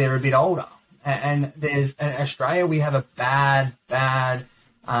because they're a bit older. And there's in Australia, we have a bad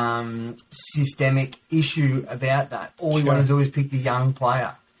systemic issue about that. All we want to do is pick the young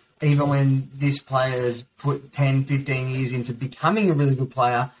player. Even when this player has put 10, 15 years into becoming a really good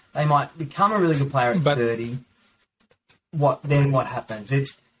player, they might become a really good player at 30. What happens?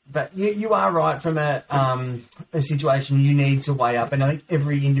 But you are right, from a situation you need to weigh up, and I think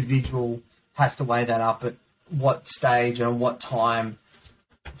every individual has to weigh that up at what stage and what time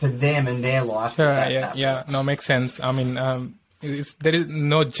for them and their life. No, makes sense. I mean, there is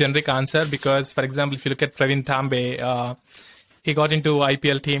no generic answer, because, for example, if you look at Praveen Tambe, he got into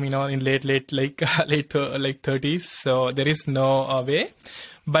IPL team, in late 30s. So there is no way.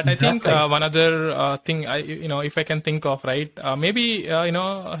 But exactly. I think one other thing, if I can think of, right, maybe,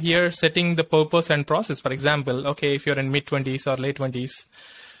 here setting the purpose and process. For example, okay, if you're in mid-20s or late 20s,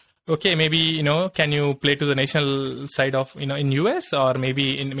 okay, maybe, can you play to the national side of, in US, or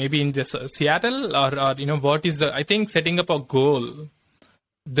maybe in just Seattle, or what is I think setting up a goal,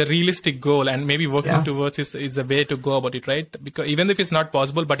 the realistic goal, and maybe working towards is the way to go about it, right? Because even if it's not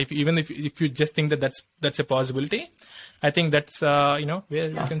possible, but if you just think that that's a possibility, I think that's where you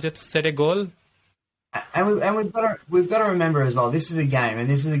can just set a goal. And we've got to remember as well, this is a game, and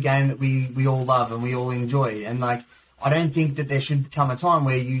this is a game that we all love and we all enjoy. And like, I don't think that there should come a time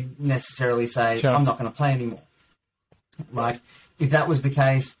where you necessarily say, I'm not going to play anymore. Like, if that was the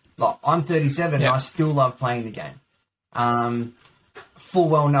case, like, I'm 37 and I still love playing the game. Full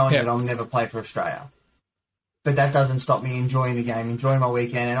well knowing that I'll never play for Australia. But that doesn't stop me enjoying the game, enjoying my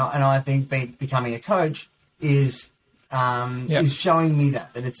weekend. And I think becoming a coach is showing me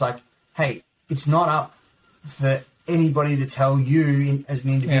that it's like, hey, it's not up for anybody to tell you as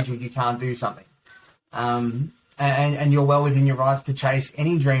an individual you can't do something. And you're well within your rights to chase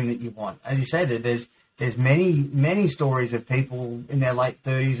any dream that you want. As you said, there's many stories of people in their late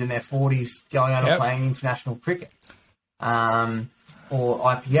 30s and their 40s going out and playing international cricket. Or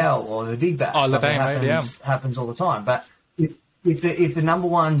IPL or the Big Bash. All the time, happens all the time. But if the number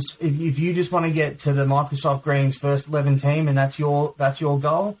ones, if you just want to get to the Microsoft Greens first 11 team and that's your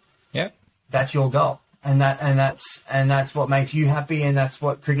goal, that's your goal, and that's what makes you happy, and that's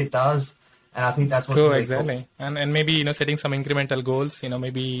what cricket does. And I think that's what's really exactly. Cool. And maybe setting some incremental goals,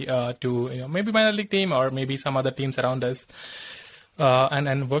 maybe to maybe minor league team or maybe some other teams around us.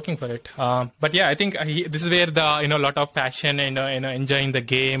 And working for it. But yeah, I think this is where the lot of passion and enjoying the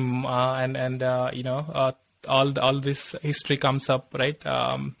game and all this history comes up, right?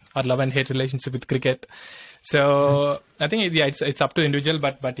 Our love and hate relationship with cricket. So I think it's up to the individual,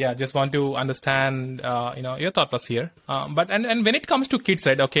 but yeah, just want to understand your thought process here. But when it comes to kids,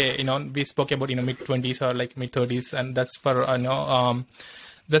 right? Okay, we spoke about mid-20s or like mid-30s, and that's for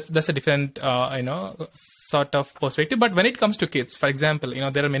that's a different sort of perspective. But when it comes to kids, for example,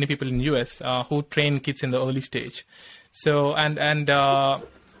 there are many people in US who train kids in the early stage. So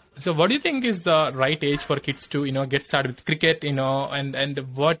so what do you think is the right age for kids to get started with cricket? And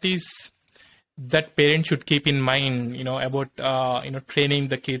what is that parents should keep in mind, about training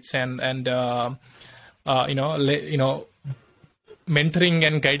the kids and mentoring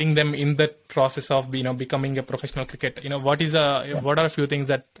and guiding them in the process of becoming a professional cricketer. What are a few things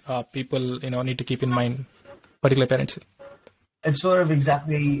that people need to keep in mind, particularly parents? It's sort of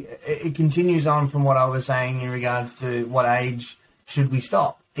exactly, it continues on from what I was saying in regards to what age should we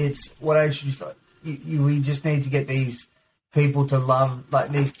stop. It's what age should you stop. We just need to get these people to love,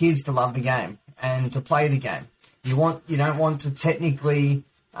 like these kids to love the game and to play the game. You don't want to technically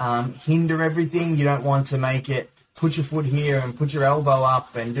hinder everything. You don't want to make it put your foot here and put your elbow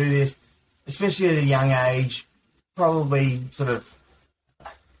up and do this, especially at a young age, probably sort of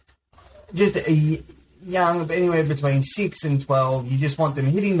just a young, anywhere between 6 and 12. You just want them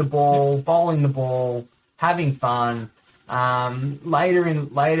hitting the ball, bowling the ball, having fun. Later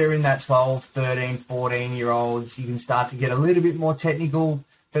in that 12, 13, 14-year-olds, you can start to get a little bit more technical,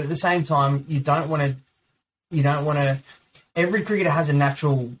 but at the same time, you don't want to. Every cricketer has a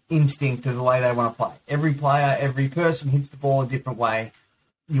natural instinct of the way they want to play. Every player, every person hits the ball a different way.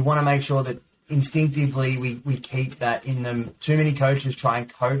 You want to make sure that instinctively we keep that in them. Too many coaches try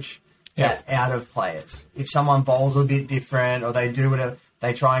and coach that out of players. If someone bowls a bit different or they do whatever,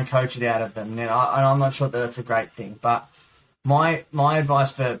 they try and coach it out of them. And I'm not sure that that's a great thing. But my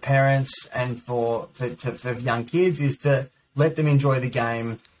advice for parents and for young kids is to let them enjoy the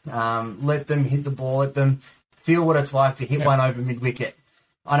game, let them hit the ball, let them feel what it's like to hit one over mid-wicket.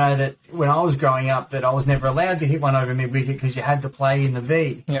 I know that when I was growing up that I was never allowed to hit one over mid-wicket because you had to play in the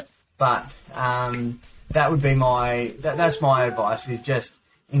V. Yep. But that would be that's my advice, is just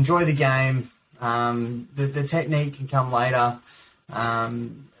enjoy the game. The technique can come later.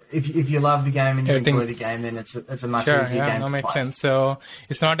 If you love the game and you enjoy the game, then it's a much easier game to play. Makes sense. So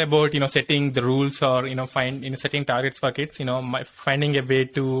it's not about setting the rules or setting targets for kids. Finding a way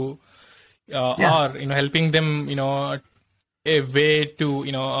to or helping them a way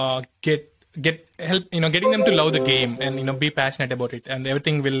to get help getting them to love the game and be passionate about it, and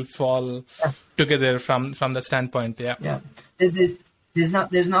everything will fall together from the standpoint. There's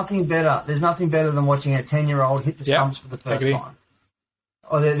nothing better than watching a 10-year-old hit the stumps for the first time.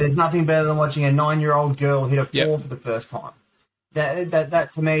 Or there's nothing better than watching a 9-year-old girl hit a 4 for the first time.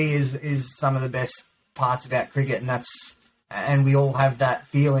 That to me is some of the best parts about cricket, and we all have that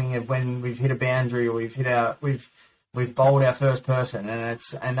feeling of when we've hit a boundary or we've bowled our first person, and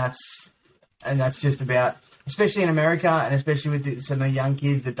that's just about, especially in America and especially with some of the young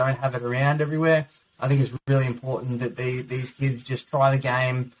kids that don't have it around everywhere. I think it's really important that these kids just try the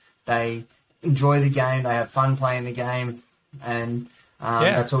game, they enjoy the game, they have fun playing the game, and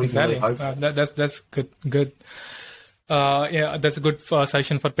that's all we can really hope for. That's good. That's a good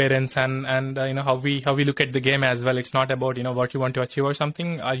suggestion for parents and how we look at the game as well. It's not about what you want to achieve or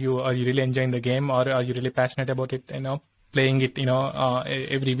something. Are you really enjoying the game, or are you really passionate about it? Playing it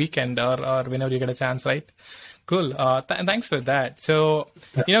every weekend or whenever you get a chance, right? Cool. Thanks for that. So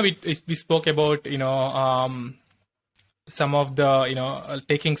we spoke about some of the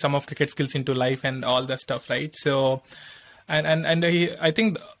taking some of cricket skills into life and all that stuff, right? So I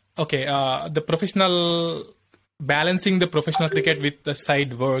think the professional. Balancing the professional cricket with the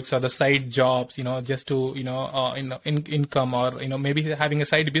side works or the side jobs, just to, income or, maybe having a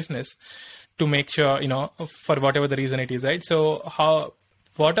side business to make sure, for whatever the reason it is, right? So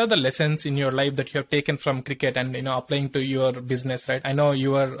what are the lessons in your life that you have taken from cricket and, applying to your business, right? I know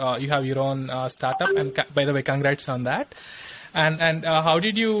you have your own startup, and by the way, congrats on that. And how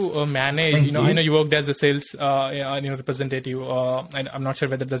did you manage? I know you worked as a sales representative. I'm not sure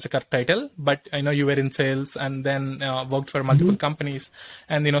whether that's the correct title, but I know you were in sales and then worked for multiple companies,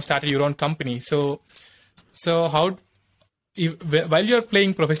 and started your own company. So how, while you're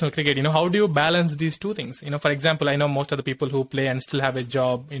playing professional cricket, how do you balance these two things? For example, I know most of the people who play and still have a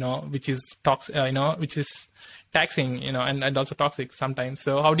job, which is which is taxing, and also toxic sometimes.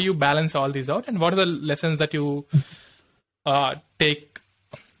 So how do you balance all these out, and what are the lessons that you take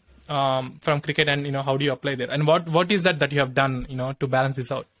from cricket, and how do you apply there, and what is that you have done to balance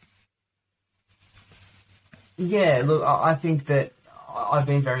this out? Yeah, look, I think that I've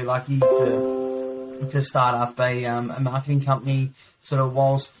been very lucky to start up a marketing company sort of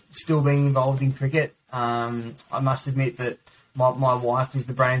whilst still being involved in cricket. I must admit that my wife is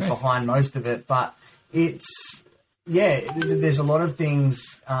the brains behind most of it, but there's a lot of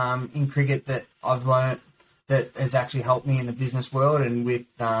things in cricket that I've learnt that has actually helped me in the business world and with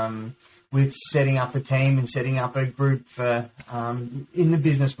setting up a team and setting up a group for in the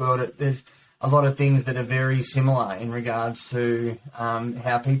business world. There's a lot of things that are very similar in regards to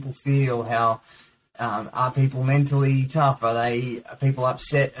how people feel, how are people mentally tough? Are people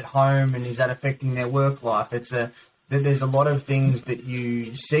upset at home, and is that affecting their work life? There's a lot of things that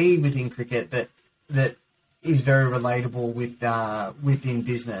you see within cricket that is very relatable within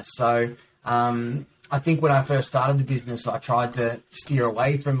business. So I think when I first started the business, I tried to steer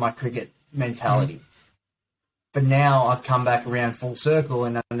away from my cricket mentality. But now I've come back around full circle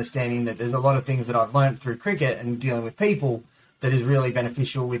and understanding that there's a lot of things that I've learned through cricket and dealing with people that is really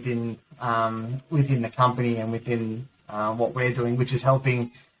beneficial within the company and within what we're doing, which is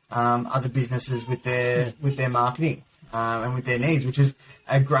helping other businesses with their marketing and with their needs, which is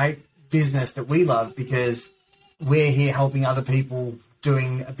a great business that we love because we're here helping other people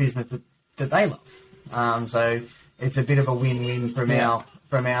doing a business that they love. So it's a bit of a win-win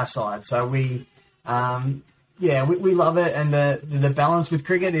from our side. So we love it, and the balance with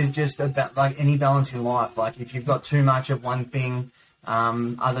cricket is just about like any balance in life. Like if you've got too much of one thing,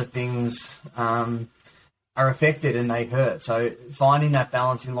 other things are affected and they hurt. So finding that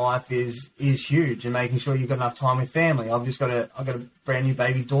balance in life is huge, and making sure you've got enough time with family. I've got a brand new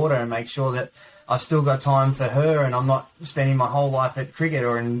baby daughter, and make sure that I've still got time for her, and I'm not spending my whole life at cricket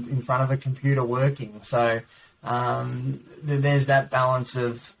or in front of a computer working. So there's that balance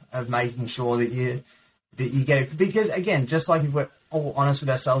of making sure that you get it. Because again, just like if we're all honest with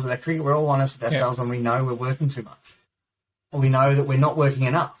ourselves with our cricket, we're all honest with ourselves when we know we're working too much, or we know that we're not working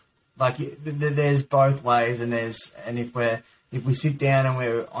enough. Like there's both ways, and if we sit down and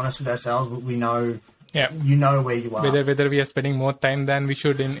we're honest with ourselves, we know. Yeah, you know where you are. Whether we are spending more time than we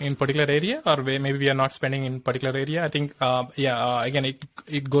should in particular area, or maybe we are not spending in particular area. I think again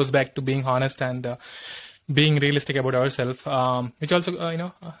it goes back to being honest and being realistic about ourselves, which also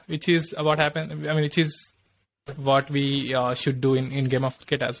which is what happened. I mean, which is what we should do in game of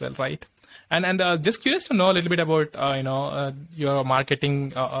cricket as well, right? And just curious to know a little bit about your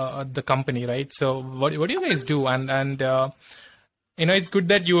marketing the company, right? So what do you guys do? And it's good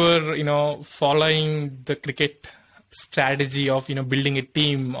that you are following the cricket strategy of building a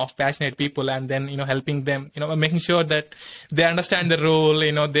team of passionate people, and then helping them, making sure that they understand the role,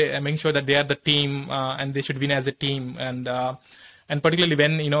 they making sure that they are the team and they should win as a team, and particularly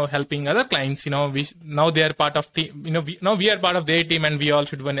when helping other clients, now they are part of team, now we are part of their team, and we all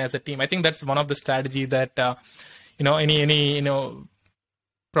should win as a team. I think that's one of the strategy that any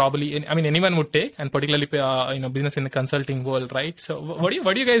probably anyone would take, and particularly business in the consulting world, right? So what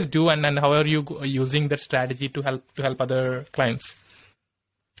do you guys do, and how are you using that strategy to help other clients?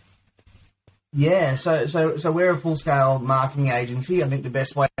 Yeah, so we're a full scale marketing agency. I think the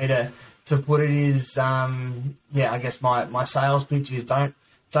best way to put it is I guess my sales pitch is don't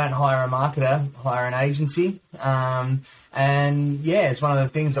hire a marketer, hire an agency. It's one of the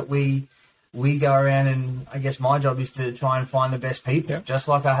things that we go around, and I guess my job is to try and find the best people, just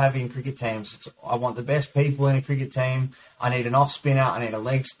like I have in cricket teams. I want the best people in a cricket team. I need an off spinner, I need a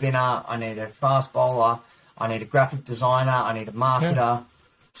leg spinner, I need a fast bowler, I need a graphic designer, I need a marketer. Yeah.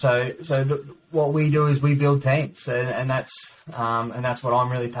 So what we do is we build teams, and that's what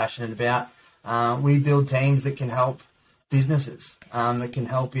I'm really passionate about. We build teams that can help businesses, that can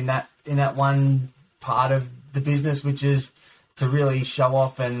help in that one part of the business, which is to really show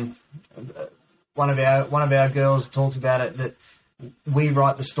off. And one of our girls talks about it, that we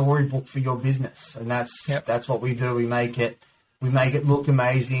write the storybook for your business, and that's what we do. We make it look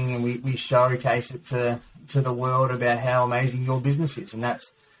amazing, and we showcase it to the world about how amazing your business is, and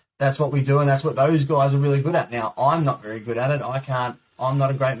that's what we do, and that's what those guys are really good at. Now, I'm not very good at it. I'm not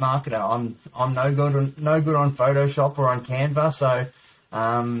a great marketer. I'm no good on Photoshop or on Canva, so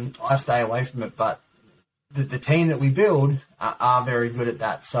I stay away from it. But the team that we build are very good at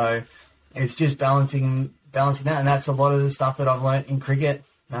that. So it's just balancing that, and that's a lot of the stuff that I've learnt in cricket.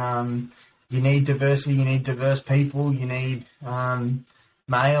 You need diversity, you need diverse people, you need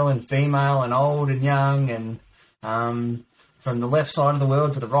male and female and old and young, and from the left side of the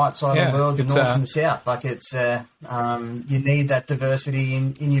world to the right side of the world, the north and the south. Like it's you need that diversity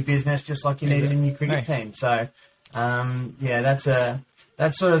in your business, just like you need it in your cricket team. So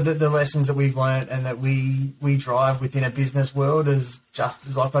that's sort of the lessons that we've learned, and that we drive within a business world as just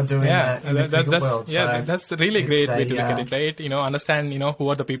as like I do in the cricket world. Yeah, so that's a really great way to look at it, right? Understand, who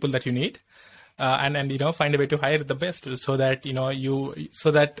are the people that you need, and find a way to hire the best, so that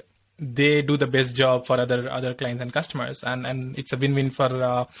they do the best job for other clients and customers, and it's a win-win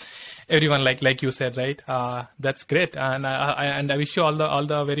for everyone, like you said, right? That's great, and I wish you all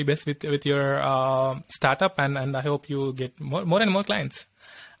the very best with your startup, and I hope you get more and more clients,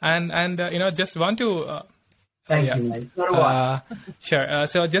 and just want to. Thank you, mate. So do I. Sure.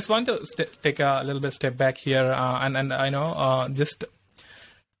 So I just want to take a little bit step back here, and I know just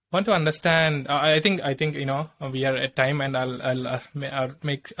want to understand. I think we are at time, and I'll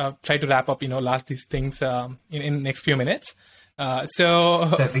try to wrap up. Last these things in next few minutes.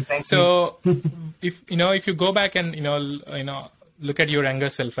 Perfect. Thank you. if you go back and look at your younger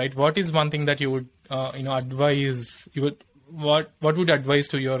self, right? What is one thing that you would advise? What would you advise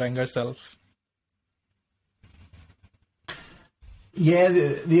to your younger self? Yeah,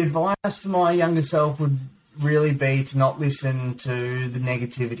 the advice to my younger self would really be to not listen to the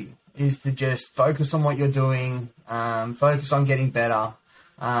negativity, is to just focus on what you're doing, focus on getting better.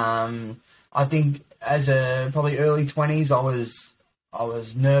 I think as a probably early 20s, I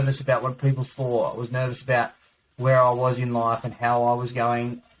was nervous about what people thought. I was nervous about where I was in life and how I was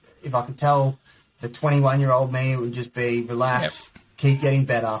going. If I could tell the 21-year-old me, it would just be relax, keep getting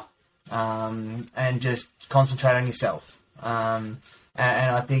better, and just concentrate on yourself. And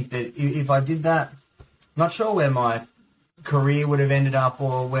I think that if I did that, not sure where my career would have ended up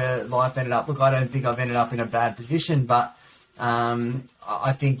or where life ended up. Look, I don't think I've ended up in a bad position, but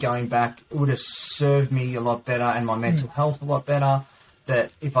I think going back would have served me a lot better and my mental health a lot better.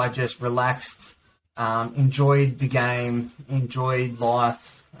 That if I just relaxed, enjoyed the game, enjoyed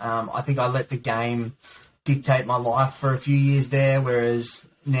life, I think I let the game dictate my life for a few years there, whereas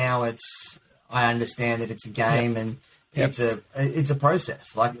now I understand that it's a game and it's a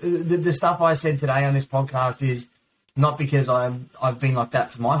process. Like the stuff I said today on this podcast is not because I've been like that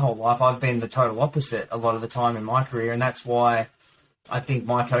for my whole life. I've been the total opposite a lot of the time in my career, and that's why I think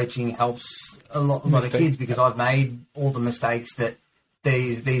my coaching helps a lot of kids, because I've made all the mistakes that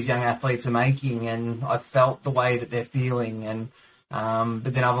these young athletes are making, and I've felt the way that they're feeling, and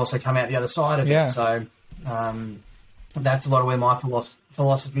but then I've also come out the other side of it. So that's a lot of where my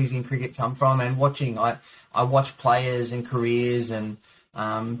philosophies in cricket come from. And watching, I watch players and careers and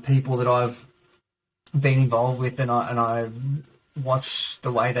people that I've been involved with, and I watch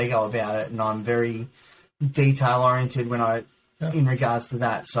the way they go about it, and I'm very detail oriented when in regards to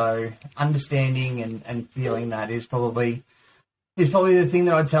that. So understanding and feeling that is probably the thing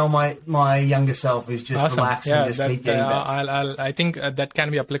that I'd tell my younger self, is just relax and just keep getting better. I think that can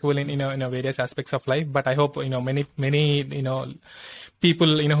be applicable in various aspects of life. But I hope many people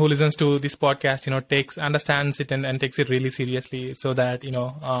who listens to this podcast understands it and takes it really seriously, so that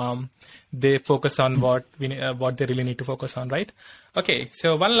they focus on what they really need to focus on, right? Okay,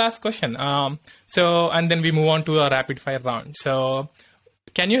 so one last question. And then we move on to a rapid fire round. So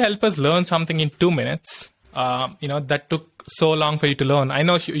can you help us learn something in 2 minutes? That took so long for you to learn. I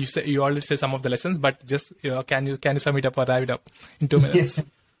know you already said some of the lessons, but just can you sum it up or wrap it up in 2 minutes?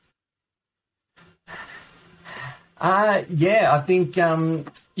 I think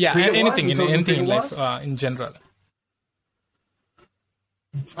anything in life in general.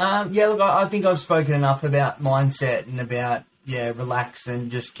 Look, I think I've spoken enough about mindset and about relax and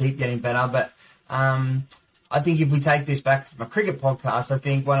just keep getting better. But I think if we take this back from a cricket podcast, I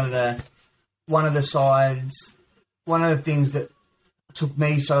think one of the things that took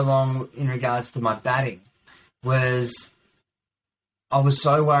me so long in regards to my batting was I was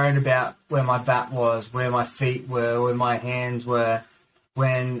so worried about where my bat was, where my feet were, where my hands were,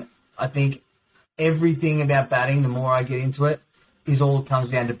 when I think everything about batting, the more I get into it, all comes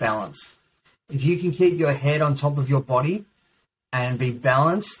down to balance. If you can keep your head on top of your body and be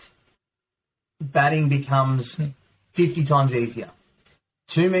balanced, batting becomes 50 times easier.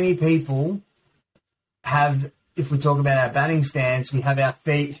 Too many people have, if we talk about our batting stance, we have our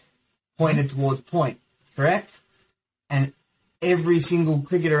feet pointed towards point, correct? And every single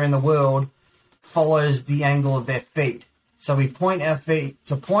cricketer in the world follows the angle of their feet. So we point our feet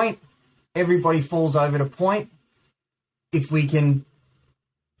to point, everybody falls over to point. If we can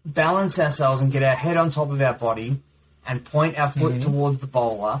balance ourselves and get our head on top of our body and point our foot towards the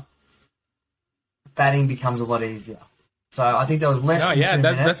bowler, batting becomes a lot easier. So I think that was less than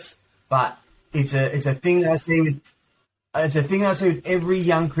 2 minutes, but it's a thing that I see with every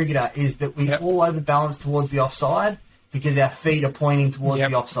young cricketer, is that we all overbalance towards the offside because our feet are pointing towards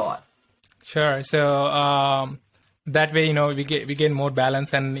the offside. Sure. So that way, we gain more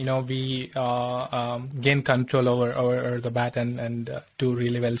balance, and we gain control over the bat and do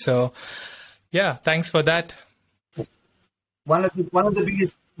really well. So thanks for that. One of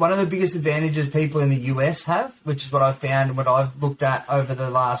the biggest advantages people in the US have, which is what I've found and what I've looked at over the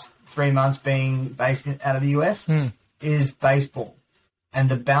last 3 months being based out of the US, is baseball. And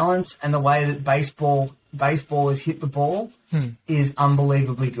the balance and the way that baseballers hit the ball is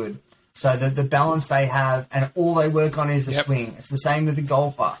unbelievably good. So the balance they have, and all they work on is the swing. It's the same with the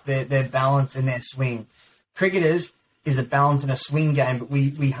golfer, their balance and their swing. Cricketers is a balance and a swing game, but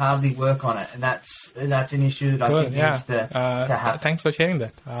we hardly work on it, and that's an issue that I think needs to happen. Thanks for sharing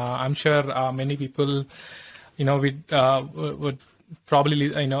that. I'm sure many people, would probably,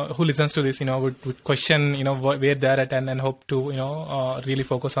 who listens to this, would question, where they're at and hope to, really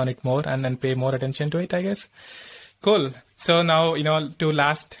focus on it more and pay more attention to it, I guess. Cool. So now, to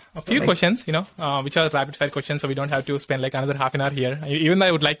last a few questions, which are rapid fire questions, so we don't have to spend like another half an hour here. Even though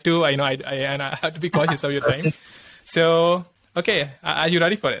I would like to, I have to be cautious of your time. So, okay, are you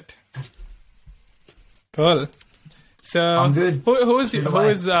ready for it? Cool. So, I'm good. Who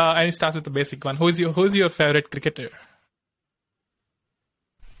is, I start with the basic one. Who's your favorite cricketer?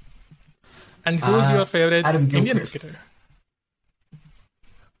 And who's your favorite Indian cricketer?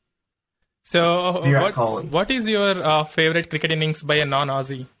 So, what is your favorite cricket innings by a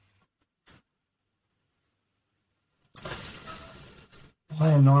non-Aussie? By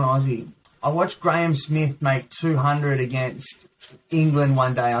a non-Aussie. I watched Graham Smith make 200 against England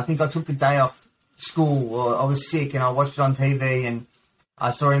one day. I think I took the day off school, or I was sick, and I watched it on TV, and I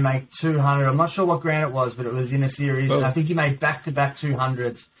saw him make 200. I'm not sure what ground it was, but it was in a series, and I think he made back-to-back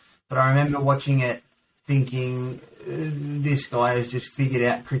 200s. But I remember watching it thinking, this guy has just figured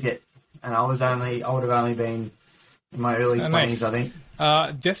out cricket. And I would have only been in my early 20s, nice. I think.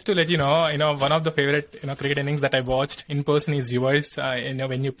 Just to let you know, one of the favorite, cricket innings that I watched in person is yours,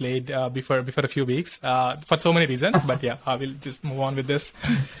 when you played before a few weeks, for so many reasons. But yeah, I will just move on with this.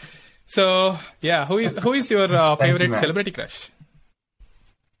 So yeah, who is your favorite celebrity crush?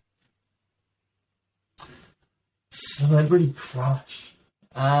 Celebrity crush.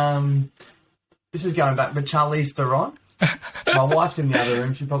 This is going back, but Charlize Theron. My wife's in the other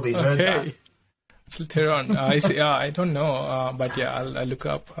room. She probably heard that. Theron. I don't know, but yeah, I'll look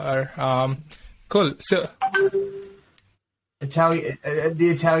up her. Cool. So, the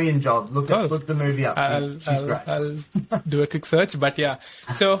Italian Job. Look the movie up. She's great. I'll do a quick search, but yeah.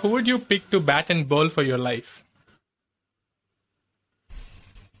 So, who would you pick to bat and bowl for your life?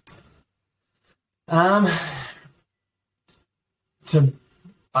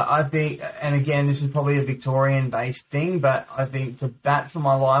 I think, and again, this is probably a Victorian-based thing, but I think to bat for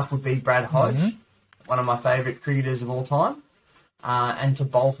my life would be Brad Hodge, one of my favourite cricketers of all time, and to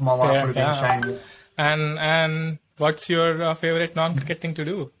bowl for my life would have been Shane. And what's your favourite non-cricket thing to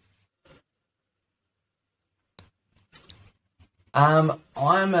do? I'm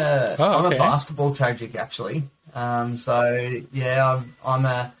a basketball tragic, actually. So yeah, I'm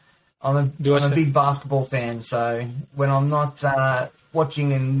a big basketball fan, so when I'm not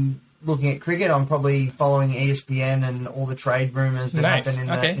watching and looking at cricket, I'm probably following ESPN and all the trade rumours that happen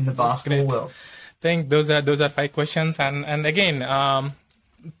in the basketball world. I think those are 5 questions, and again,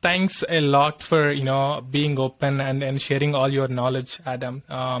 thanks a lot for being open and sharing all your knowledge, Adam.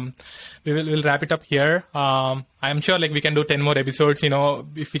 We'll wrap it up here. I'm sure we can do 10 more episodes,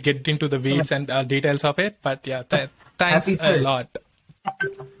 if we get into the weeds and details of it. But yeah, thanks a lot.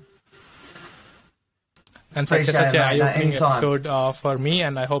 And such an eye-opening episode for me,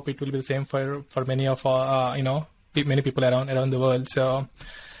 and I hope it will be the same for many of many people around the world. So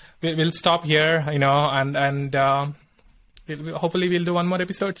we'll stop here, and hopefully we'll do one more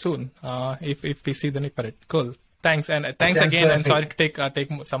episode soon if we see the need for it. Cool. Thanks, and thanks again. Perfect. And sorry to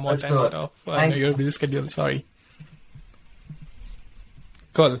take some more time out of your busy schedule. Sorry.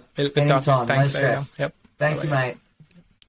 Cool. We'll talk. Thanks, Adam. Yep. Thank you, mate.